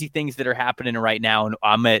crazy things that are happening right now.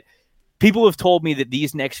 And people have told me that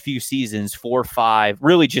these next few seasons, 4, 5,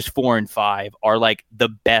 really just 4 and 5, are like the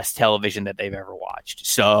best television that they've ever watched.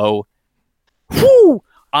 So,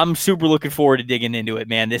 I'm super looking forward to digging into it,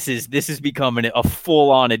 man. This is becoming a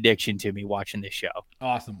full-on addiction to me watching this show.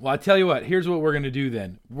 Awesome. Well, I tell you what, here's what we're going to do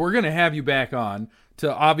then. We're going to have you back on to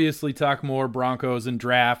obviously talk more Broncos and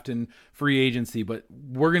draft and free agency, but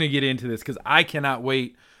we're going to get into this because I cannot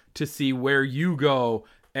wait to see where you go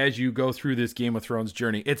as you go through this Game of Thrones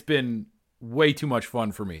journey. It's been way too much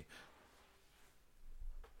fun for me.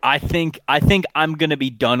 I think I'm going to be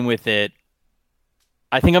done with it.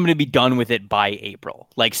 I think I'm going to be done with it by April.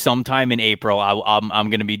 Like sometime in April, I'm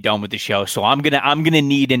going to be done with the show. So I'm going to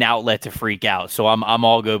need an outlet to freak out. So I'm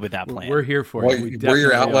all good with that plan. We're here for it. We're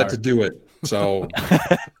your outlet to do it. So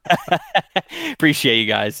appreciate you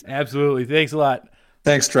guys. Absolutely. Thanks a lot.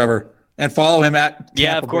 Thanks, Trevor. And follow him at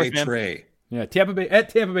Tampa of course, Bay man. Trey. Yeah, Tampa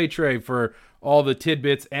Bay Trey for all the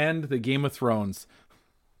tidbits and the Game of Thrones.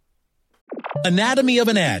 Anatomy of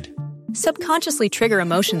an ad. Subconsciously trigger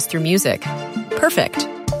emotions through music. Perfect.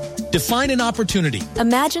 Define an opportunity.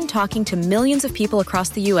 Imagine talking to millions of people across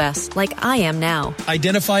the U.S. like I am now.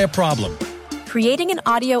 Identify a problem. Creating an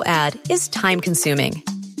audio ad is time-consuming.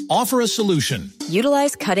 Offer a solution.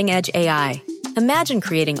 Utilize cutting-edge AI. Imagine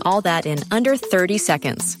creating all that in under 30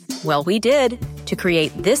 seconds. Well, we did to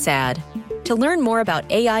create this ad. To learn more about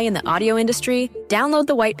AI in the audio industry, download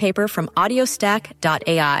the white paper from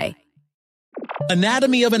audiostack.ai.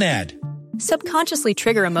 Anatomy of an ad. Subconsciously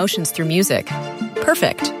trigger emotions through music.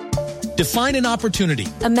 Perfect. Define an opportunity.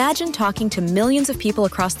 Imagine talking to millions of people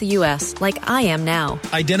across the U.S. like I am now.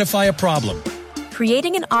 Identify a problem.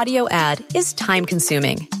 Creating an audio ad is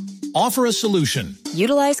time-consuming. Offer a solution.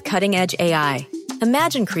 Utilize cutting-edge AI.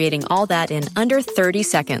 Imagine creating all that in under 30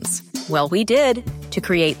 seconds. Well, we did to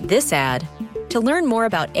create this ad. To learn more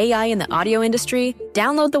about AI in the audio industry,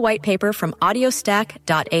 download the white paper from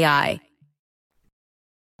audiostack.ai.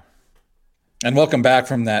 And welcome back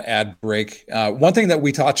from that ad break. One thing that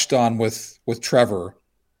we touched on with Trevor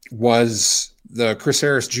was the Chris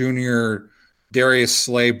Harris Jr., Darius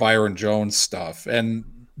Slay, Byron Jones stuff. And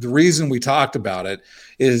the reason we talked about it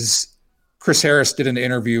is Chris Harris did an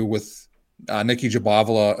interview with Nikki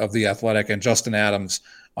Jabavala of The Athletic and Justin Adams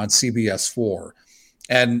on CBS 4.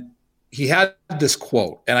 And he had this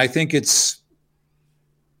quote, and I think it's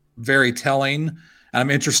very telling. I'm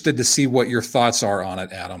interested to see what your thoughts are on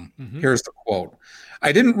it, Adam. Mm-hmm. Here's the quote.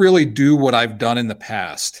 "I didn't really do what I've done in the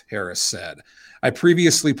past," Harris said. "I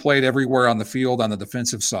previously played everywhere on the field on the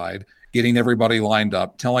defensive side, getting everybody lined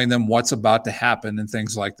up, telling them what's about to happen and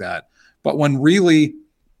things like that. But when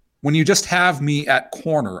you just have me at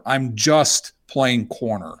corner, I'm just playing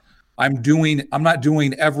corner. I'm not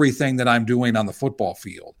doing everything that I'm doing on the football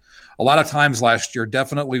field. A lot of times last year,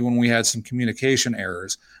 definitely when we had some communication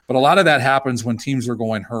errors, but a lot of that happens when teams are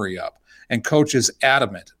going hurry up. And coach is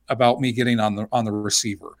adamant about me getting on the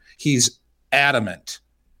receiver. He's adamant."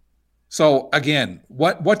 So again,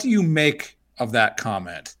 what do you make of that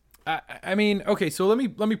comment? I mean, okay, so let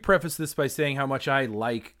me preface this by saying how much I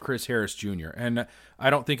like Chris Harris Jr. And I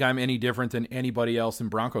don't think I'm any different than anybody else in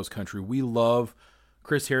Broncos country. We love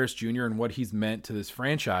Chris Harris Jr. and what he's meant to this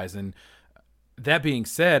franchise. And that being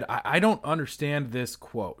said, I don't understand this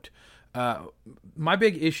quote. My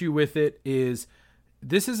big issue with it is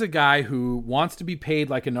this is a guy who wants to be paid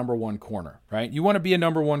like a number one corner, right? You want to be a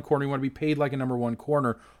number one corner. You want to be paid like a number one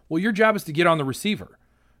corner. Well, your job is to get on the receiver.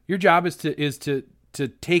 Your job is to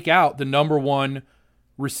take out the number one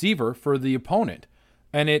receiver for the opponent.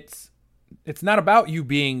 And it's not about you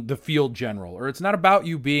being the field general, or it's not about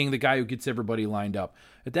you being the guy who gets everybody lined up.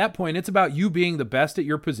 At that point, it's about you being the best at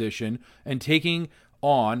your position and taking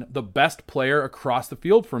on the best player across the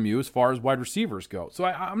field from you as far as wide receivers go. So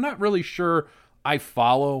I'm not really sure I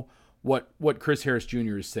follow what Chris Harris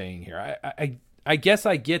Jr. is saying here. I guess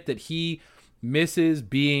I get that he misses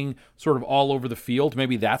being sort of all over the field.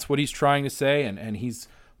 Maybe that's what he's trying to say, and he's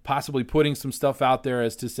possibly putting some stuff out there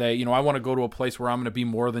as to say, I want to go to a place where I'm going to be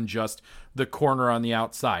more than just the corner on the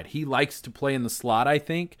outside. He likes to play in the slot, I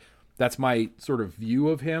think. That's my sort of view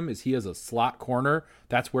of him, is he is a slot corner.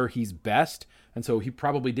 That's where he's best. And so he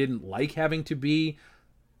probably didn't like having to be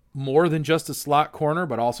more than just a slot corner,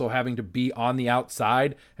 but also having to be on the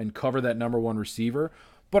outside and cover that number one receiver.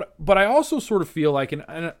 But I also sort of feel like,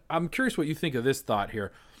 and I'm curious what you think of this thought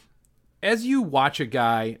here. As you watch a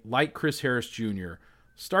guy like Chris Harris Jr.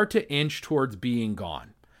 start to inch towards being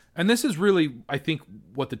gone, and this is really, I think,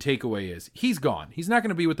 what the takeaway is. He's gone. He's not going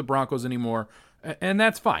to be with the Broncos anymore, and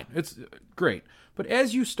that's fine. It's great. But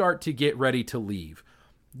as you start to get ready to leave,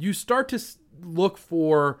 you start to look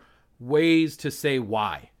for ways to say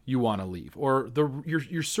why you want to leave, or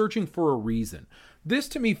you're searching for a reason. This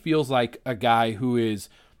to me feels like a guy who is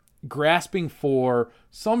grasping for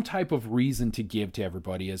some type of reason to give to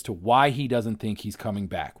everybody as to why he doesn't think he's coming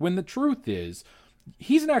back. When the truth is,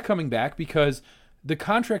 he's not coming back because the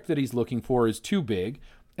contract that he's looking for is too big,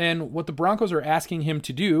 and what the Broncos are asking him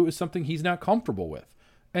to do is something he's not comfortable with.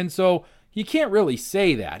 And so he can't really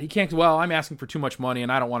say that. He can't, well, I'm asking for too much money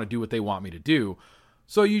and I don't want to do what they want me to do.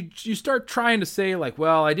 So you start trying to say like,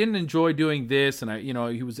 well, I didn't enjoy doing this, and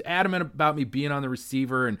he was adamant about me being on the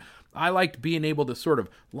receiver, and I liked being able to sort of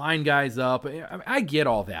line guys up. I get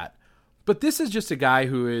all that. But this is just a guy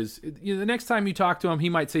who is, the next time you talk to him, he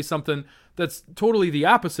might say something that's totally the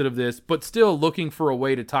opposite of this, but still looking for a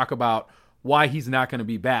way to talk about why he's not going to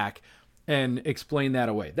be back and explain that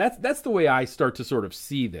away. That's the way I start to sort of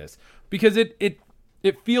see this, because it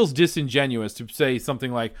feels disingenuous to say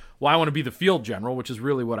something like, well, I want to be the field general, which is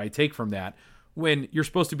really what I take from that, when you're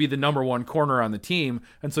supposed to be the number one corner on the team,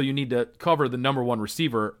 and so you need to cover the number one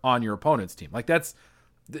receiver on your opponent's team. Like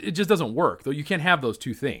it just doesn't work, though. You can't have those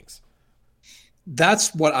two things.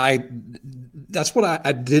 That's what I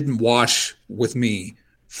didn't wash with me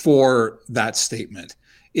for that statement.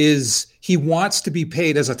 Is he wants to be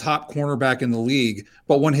paid as a top cornerback in the league,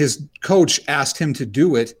 but when his coach asked him to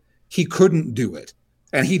do it, he couldn't do it,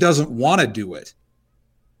 and he doesn't want to do it.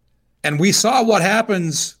 And we saw what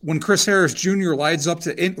happens when Chris Harris Jr. lines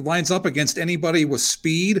up against anybody with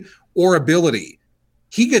speed or ability.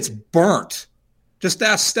 He gets burnt. Just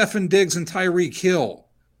ask Stefon Diggs and Tyreek Hill.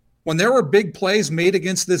 When there were big plays made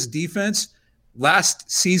against this defense last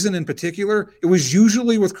season in particular, it was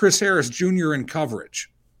usually with Chris Harris Jr. in coverage.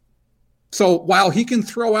 So while he can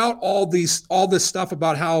throw out all this stuff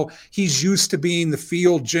about how he's used to being the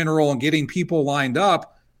field general and getting people lined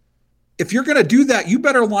up, if you're going to do that, you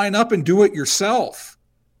better line up and do it yourself.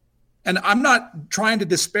 And I'm not trying to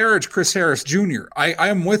disparage Chris Harris Jr. I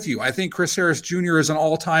am with you. I think Chris Harris Jr. is an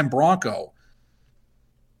all-time Bronco.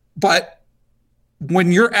 But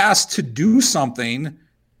when you're asked to do something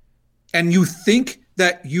and you think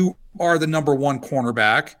that you are the number one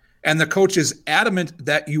cornerback, and the coach is adamant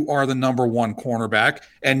that you are the number one cornerback,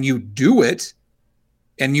 and you do it,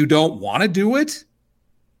 and you don't want to do it,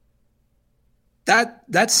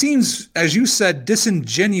 that seems, as you said,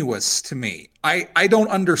 disingenuous to me. I don't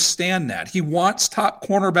understand that. He wants top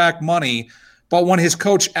cornerback money, but when his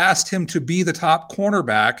coach asked him to be the top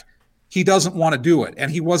cornerback, he doesn't want to do it,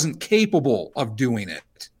 and he wasn't capable of doing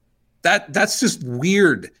it. That's just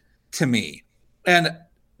weird to me. And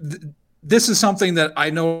this is something that I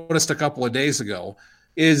noticed a couple of days ago,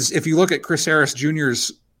 is if you look at Chris Harris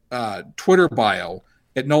Jr.'s Twitter bio,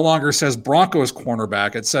 it no longer says Broncos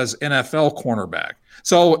cornerback. It says NFL cornerback.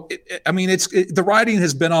 So, the writing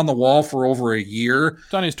has been on the wall for over a year.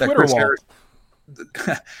 It's on his Twitter wall.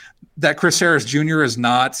 That Chris Harris Jr. is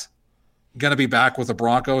not going to be back with the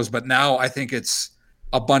Broncos, but now I think it's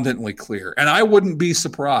abundantly clear. And I wouldn't be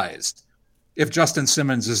surprised if Justin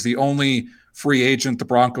Simmons is the only free agent the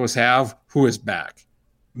Broncos have who is back.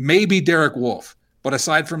 Maybe Derek Wolfe. But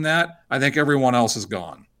aside from that, I think everyone else is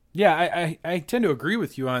gone. Yeah, I tend to agree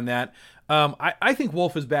with you on that. I think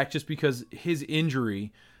Wolfe is back just because his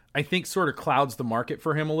injury, I think, sort of clouds the market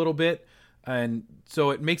for him a little bit. And so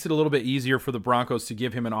it makes it a little bit easier for the Broncos to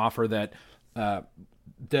give him an offer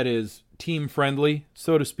that is team-friendly,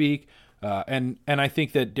 so to speak. And I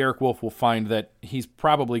think that Derek Wolfe will find that he's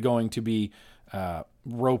probably going to be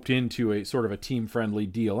roped into a sort of a team-friendly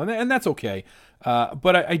deal. And that's okay.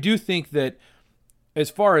 But I do think that as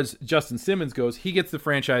far as Justin Simmons goes, he gets the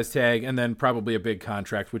franchise tag and then probably a big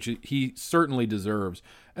contract, which he certainly deserves.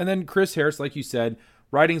 And then Chris Harris, like you said,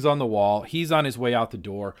 writing's on the wall. He's on his way out the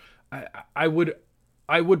door. I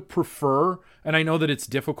would prefer, and I know that it's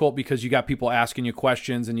difficult because you got people asking you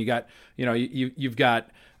questions, and you got, you've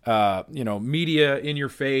got media in your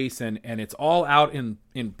face, and it's all out in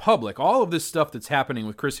public. All of this stuff that's happening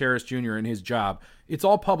with Chris Harris Jr. and his job, it's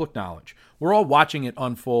all public knowledge. We're all watching it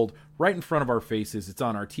unfold right in front of our faces. It's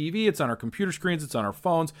on our TV, it's on our computer screens, it's on our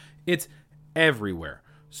phones, it's everywhere.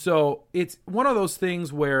 So it's one of those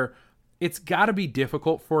things where it's got to be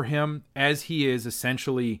difficult for him, as he is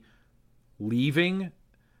essentially leaving,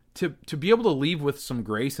 to be able to leave with some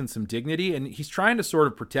grace and some dignity. And he's trying to sort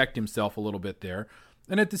of protect himself a little bit there.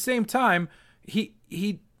 And at the same time,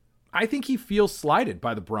 I think he feels slighted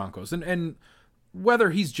by the Broncos. And whether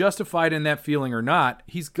he's justified in that feeling or not,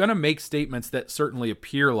 he's going to make statements that certainly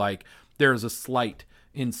appear like there's a slight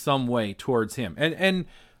in some way towards him. And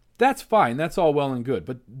that's fine. That's all well and good.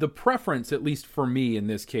 But the preference, at least for me in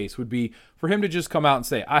this case, would be for him to just come out and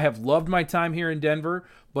say, I have loved my time here in Denver,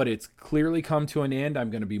 but it's clearly come to an end. I'm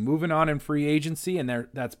going to be moving on in free agency, and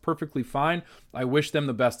that's perfectly fine. I wish them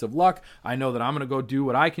the best of luck. I know that I'm going to go do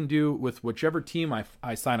what I can do with whichever team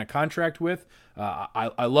I sign a contract with.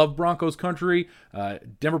 I love Broncos country,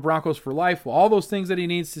 Denver Broncos for life, all those things that he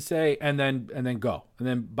needs to say, and then go, and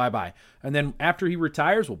then bye-bye. And then after he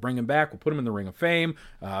retires, we'll bring him back. We'll put him in the Ring of Fame.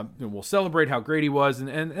 And we'll celebrate how great he was,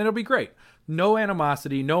 and it'll be great. No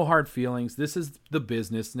animosity, no hard feelings. This is the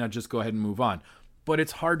business. Now just go ahead and move on. But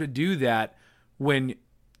it's hard to do that when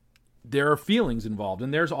there are feelings involved,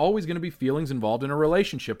 and there's always going to be feelings involved in a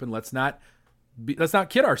relationship. And let's not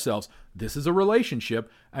kid ourselves. This is a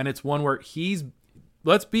relationship, and it's one where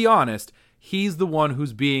let's be honest, he's the one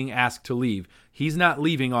who's being asked to leave. He's not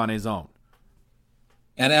leaving on his own.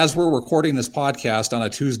 And as we're recording this podcast on a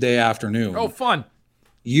Tuesday afternoon. Oh, fun.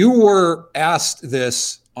 You were asked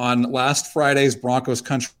this on last Friday's Broncos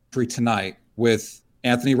Country Tonight with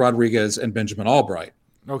Anthony Rodriguez and Benjamin Albright.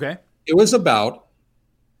 Okay. It was about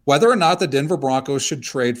whether or not the Denver Broncos should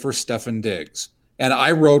trade for Stefan Diggs. And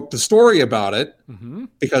I wrote the story about it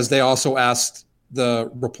because they also asked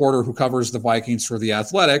the reporter who covers the Vikings for The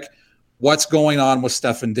Athletic, what's going on with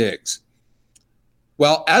Stefan Diggs?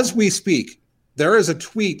 Well, as we speak, there is a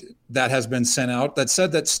tweet that has been sent out that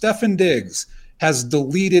said that Stefan Diggs has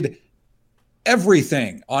deleted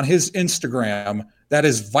everything on his Instagram that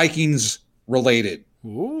is Vikings related.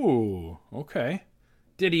 Ooh, okay.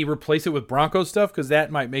 Did he replace it with Broncos stuff? Because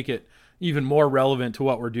that might make it even more relevant to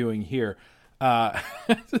what we're doing here. So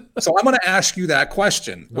I'm going to ask you that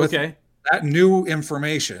question. With that new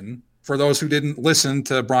information, for those who didn't listen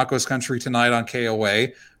to Broncos Country Tonight on KOA,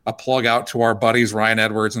 a plug out to our buddies Ryan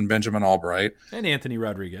Edwards and Benjamin Albright. And Anthony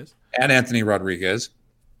Rodriguez.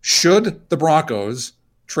 Should the Broncos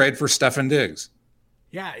trade for Stefan Diggs?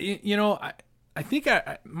 Yeah, I think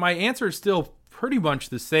my answer is still pretty much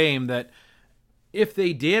the same, that if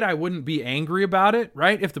they did, I wouldn't be angry about it,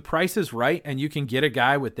 right? If the price is right and you can get a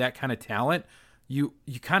guy with that kind of talent, you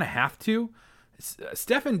kind of have to.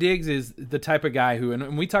 Stefan Diggs is the type of guy who,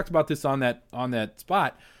 and we talked about this on that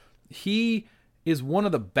spot, he is one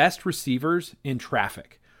of the best receivers in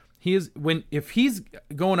traffic. If he's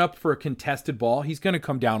going up for a contested ball, he's going to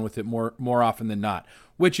come down with it more often than not,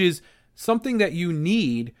 which is something that you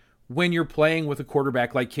need when you're playing with a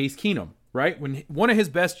quarterback like Case Keenum, right? When one of his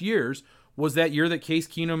best years was that year that Case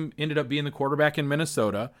Keenum ended up being the quarterback in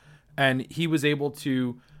Minnesota, and he was able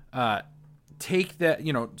to take that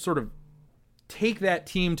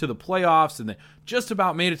team to the playoffs, and they just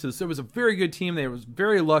about made it to it was a very good team. They was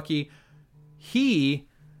very lucky. He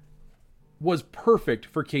was perfect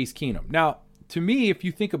for Case Keenum. Now, to me, if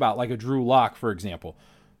you think about like a Drew Lock, for example,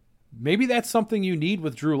 maybe that's something you need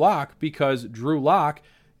with Drew Lock, because Drew Lock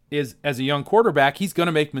is, as a young quarterback, he's going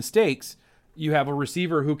to make mistakes. You have a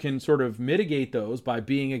receiver who can sort of mitigate those by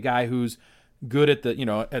being a guy who's good at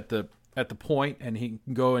the point, and he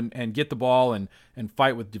can go and get the ball and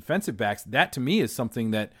fight with defensive backs. That to me is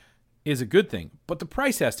something that is a good thing, but the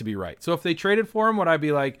price has to be right. So if they traded for him, would I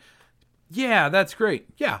be like, yeah, that's great?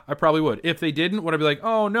 Yeah, I probably would. If they didn't, would I be like,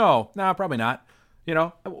 oh no, probably not.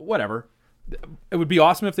 Whatever. It would be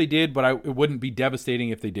awesome if they did, but it wouldn't be devastating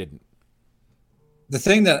if they didn't. The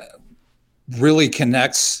thing that really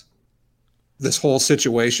connects this whole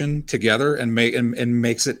situation together and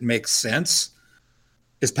makes it make sense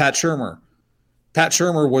is Pat Shurmur. Pat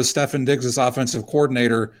Shurmur was Stefan Diggs' offensive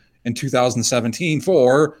coordinator in 2017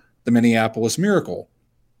 for the Minneapolis Miracle.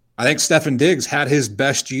 I think Stefan Diggs had his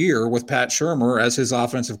best year with Pat Shurmur as his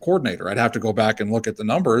offensive coordinator. I'd have to go back and look at the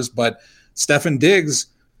numbers, but Stefan Diggs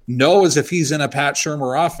knows if he's in a Pat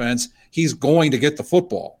Shurmur offense, he's going to get the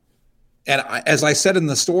football. And as I said in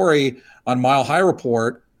the story on Mile High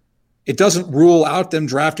Report, it doesn't rule out them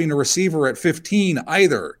drafting a receiver at 15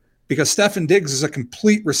 either, because Stefan Diggs is a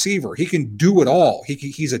complete receiver. He can do it all.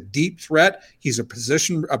 He's a deep threat. He's a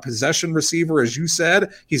possession receiver, as you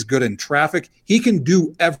said. He's good in traffic. He can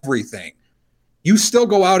do everything. You still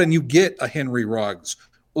go out and you get a Henry Ruggs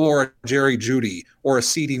or a Jerry Jeudy or a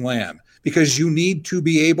CeeDee Lamb, because you need to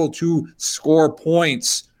be able to score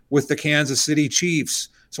points with the Kansas City Chiefs.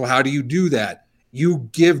 So how do you do that? You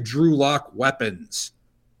give Drew Lock weapons.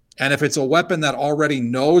 And if it's a weapon that already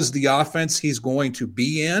knows the offense he's going to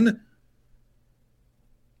be in,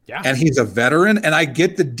 and he's a veteran, and I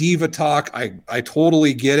get the diva talk, I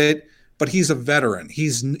totally get it, but he's a veteran.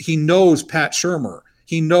 He knows Pat Shurmur.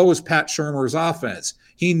 He knows Pat Shurmur's offense.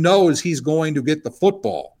 He knows he's going to get the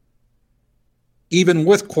football, even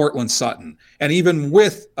with Courtland Sutton, and even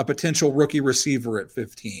with a potential rookie receiver at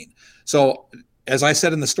 15. So, as I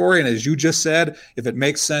said in the story, and as you just said, if it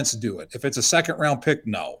makes sense, do it. If it's a second-round pick,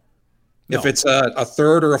 no. If it's a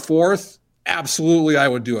third or a fourth, absolutely I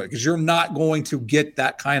would do it, because you're not going to get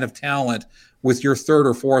that kind of talent with your 3rd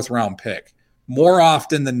or 4th round pick. More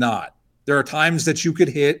often than not. There are times that you could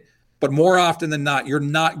hit, but more often than not, you're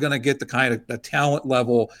not going to get the kind of the talent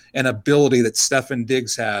level and ability that Stefan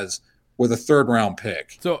Diggs has with a 3rd round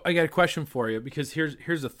pick. So I got a question for you, because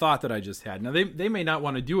here's a thought that I just had. Now they may not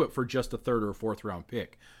want to do it for just a 3rd or 4th round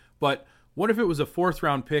pick, but what if it was a 4th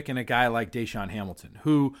round pick and a guy like Deshaun Hamilton,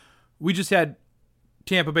 who we just had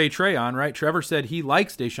Tampa Bay Trey on, right? Trevor said he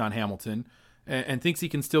likes Deshaun Hamilton and thinks he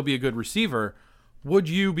can still be a good receiver. Would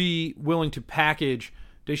you be willing to package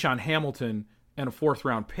Deshaun Hamilton and a 4th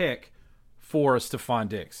round pick for a Stefan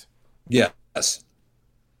Diggs? Yes,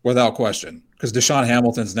 without question, because Deshaun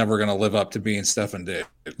Hamilton's never going to live up to being Stefan Diggs.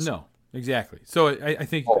 No, exactly. So I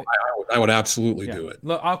think I would absolutely do it.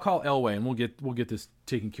 Look, I'll call Elway and we'll get this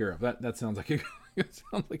taken care of. That sounds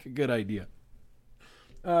like a good idea.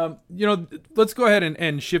 Let's go ahead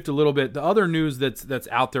and shift a little bit. The other news that's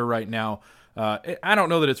out there right now, I don't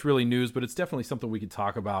know that it's really news, but it's definitely something we could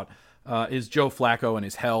talk about, is Joe Flacco and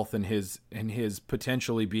his health and his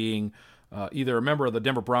potentially being either a member of the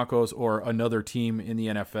Denver Broncos or another team in the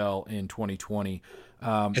NFL in 2020.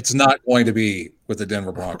 It's not going to be with the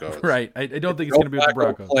Denver Broncos. Right. I don't think it's going to be with the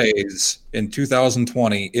Broncos. Plays in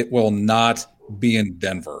 2020, it will not be in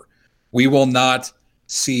Denver. We will not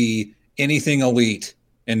see anything elite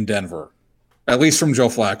in Denver, at least from Joe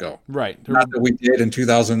Flacco. Right. Not that we did in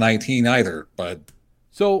 2019 either, but.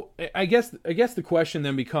 So I guess the question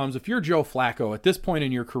then becomes, if you're Joe Flacco at this point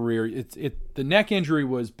in your career, the neck injury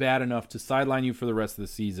was bad enough to sideline you for the rest of the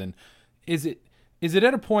season. Is it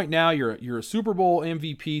at a point now you're a Super Bowl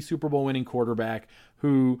MVP, Super Bowl winning quarterback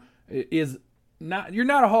who is not, you're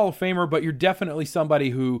not a Hall of Famer, but you're definitely somebody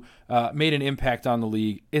who made an impact on the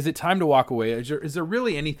league. Is it time to walk away? Is there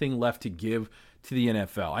really anything left to give to the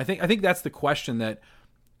NFL? I think that's the question that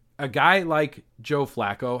a guy like Joe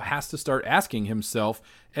Flacco has to start asking himself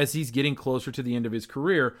as he's getting closer to the end of his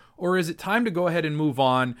career. Or is it time to go ahead and move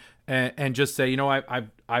on and just say,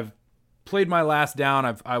 I've played my last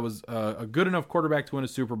down. I was a good enough quarterback to win a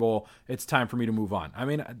Super Bowl. It's time for me to move on. I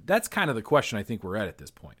mean, that's kind of the question I think we're at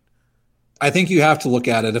this point. I think you have to look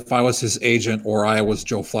at it. If I was his agent or I was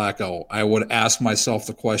Joe Flacco, I would ask myself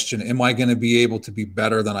the question, am I going to be able to be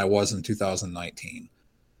better than I was in 2019?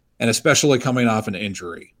 And especially coming off an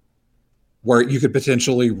injury where you could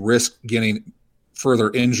potentially risk getting further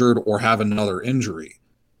injured or have another injury.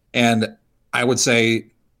 And I would say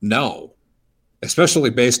no, especially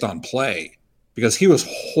based on play, because he was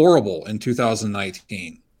horrible in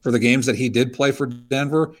 2019. For the games that he did play for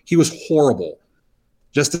Denver, he was horrible.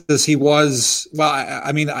 Just as he was,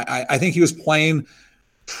 I think he was playing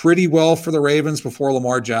pretty well for the Ravens before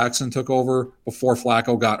Lamar Jackson took over, before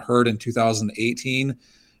Flacco got hurt in 2018.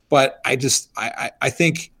 But I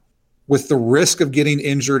think with the risk of getting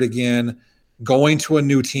injured again, going to a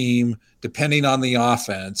new team, depending on the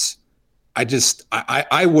offense,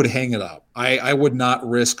 I would hang it up. I would not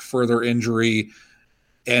risk further injury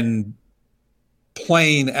and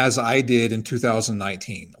playing as I did in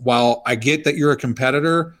 2019. While I get that you're a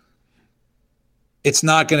competitor, it's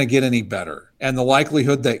not going to get any better. And the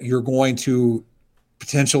likelihood that you're going to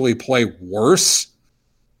potentially play worse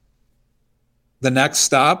the next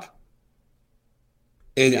stop,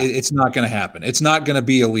 it's not going to happen. It's not going to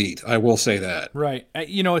be elite. I will say that. Right.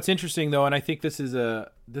 It's interesting though, and I think this is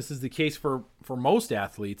the case for most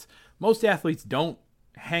athletes. Most athletes don't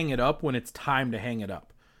hang it up when it's time to hang it up.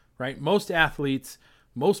 Right? Most athletes,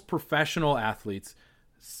 most professional athletes,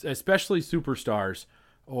 especially superstars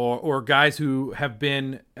or guys who have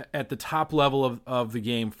been at the top level of the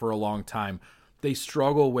game for a long time, they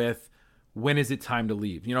struggle with when is it time to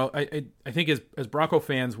leave. I think as Bronco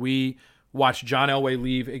fans, we watched John Elway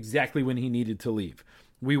leave exactly when he needed to leave.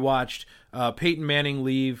 We watched Peyton Manning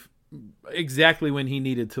leave exactly when he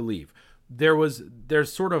needed to leave. There's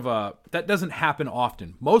sort of that doesn't happen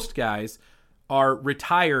often. Most guys are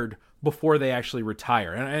retired before they actually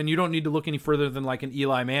retire. And you don't need to look any further than like an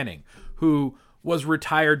Eli Manning, who was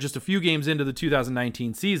retired just a few games into the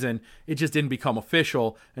 2019 season. It just didn't become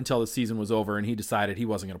official until the season was over and he decided he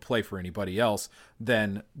wasn't going to play for anybody else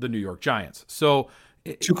than the New York Giants. So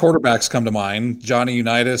two quarterbacks come to mind, Johnny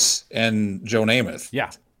Unitas and Joe Namath.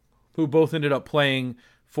 Yeah, who both ended up playing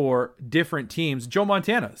for different teams. Joe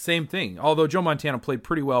Montana, same thing. Although Joe Montana played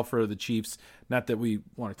pretty well for the Chiefs. Not that we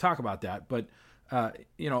want to talk about that, but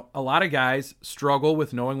a lot of guys struggle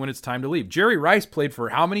with knowing when it's time to leave. Jerry Rice played for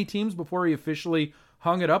how many teams before he officially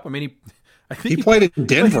hung it up? I mean, he played in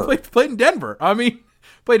Denver. Played in Denver. I mean,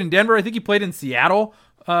 played in Denver. I think he played in Seattle.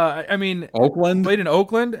 Oakland. Played in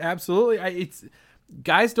Oakland. Absolutely.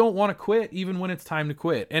 guys don't want to quit even when it's time to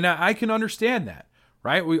quit. And I can understand that,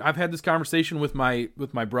 right? I've had this conversation with my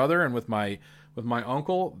brother and with my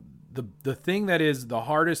uncle. The thing that is the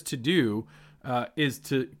hardest to do is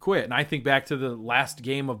to quit. And I think back to the last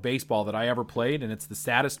game of baseball that I ever played, and it's the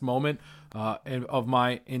saddest moment of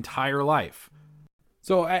my entire life.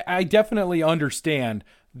 So I definitely understand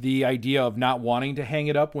the idea of not wanting to hang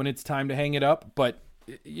it up when it's time to hang it up, but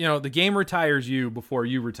the game retires you before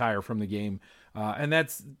you retire from the game. And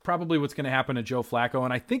that's probably what's going to happen to Joe Flacco.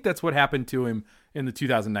 And I think that's what happened to him in the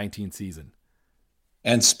 2019 season.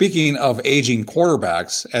 And speaking of aging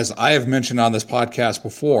quarterbacks, as I have mentioned on this podcast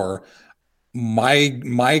before, my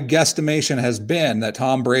guesstimation has been that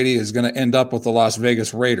Tom Brady is going to end up with the Las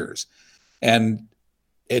Vegas Raiders. And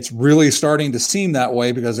it's really starting to seem that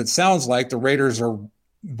way because it sounds like the Raiders are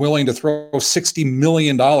willing to throw $60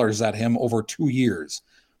 million at him over 2 years.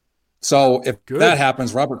 So if that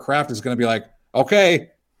happens, Robert Kraft is going to be like,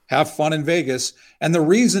 okay, have fun in Vegas. And the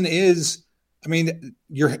reason is, I mean,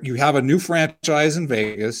 you have a new franchise in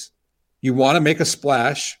Vegas. You want to make a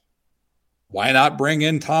splash. Why not bring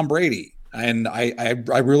in Tom Brady? And I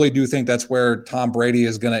really do think that's where Tom Brady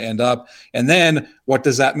is going to end up. And then what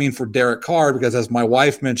does that mean for Derek Carr? Because as my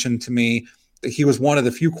wife mentioned to me, he was one of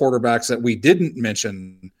the few quarterbacks that we didn't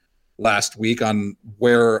mention last week on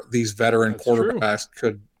where these veteran quarterbacks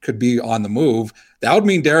could be on the move. That would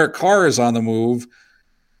mean Derek Carr is on the move.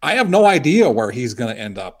 I have no idea where he's going to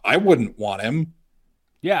end up. I wouldn't want him.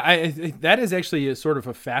 Yeah, that is actually a sort of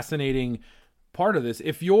a fascinating part of this.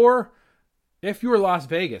 If you're Las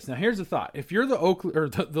Vegas, now here's the thought: if you're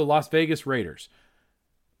the Las Vegas Raiders,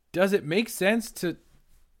 does it make sense to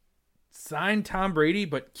sign Tom Brady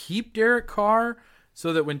but keep Derek Carr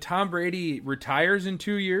so that when Tom Brady retires in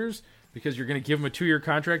 2 years, because you're going to give him a 2-year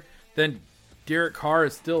contract, then Derek Carr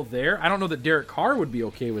is still there? I don't know that Derek Carr would be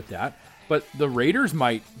okay with that, but the Raiders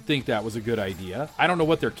might think that was a good idea. I don't know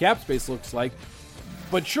what their cap space looks like,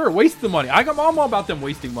 but sure, waste the money. I'm all about them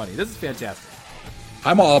wasting money. This is fantastic.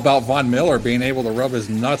 I'm all about Von Miller being able to rub his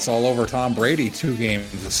nuts all over Tom Brady 2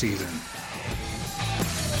 games a season.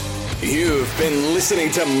 You've been listening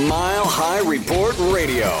to Mile High Report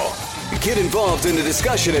Radio. Get involved in the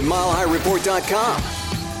discussion at milehighreport.com.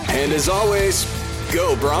 And as always,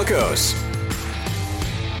 go Broncos.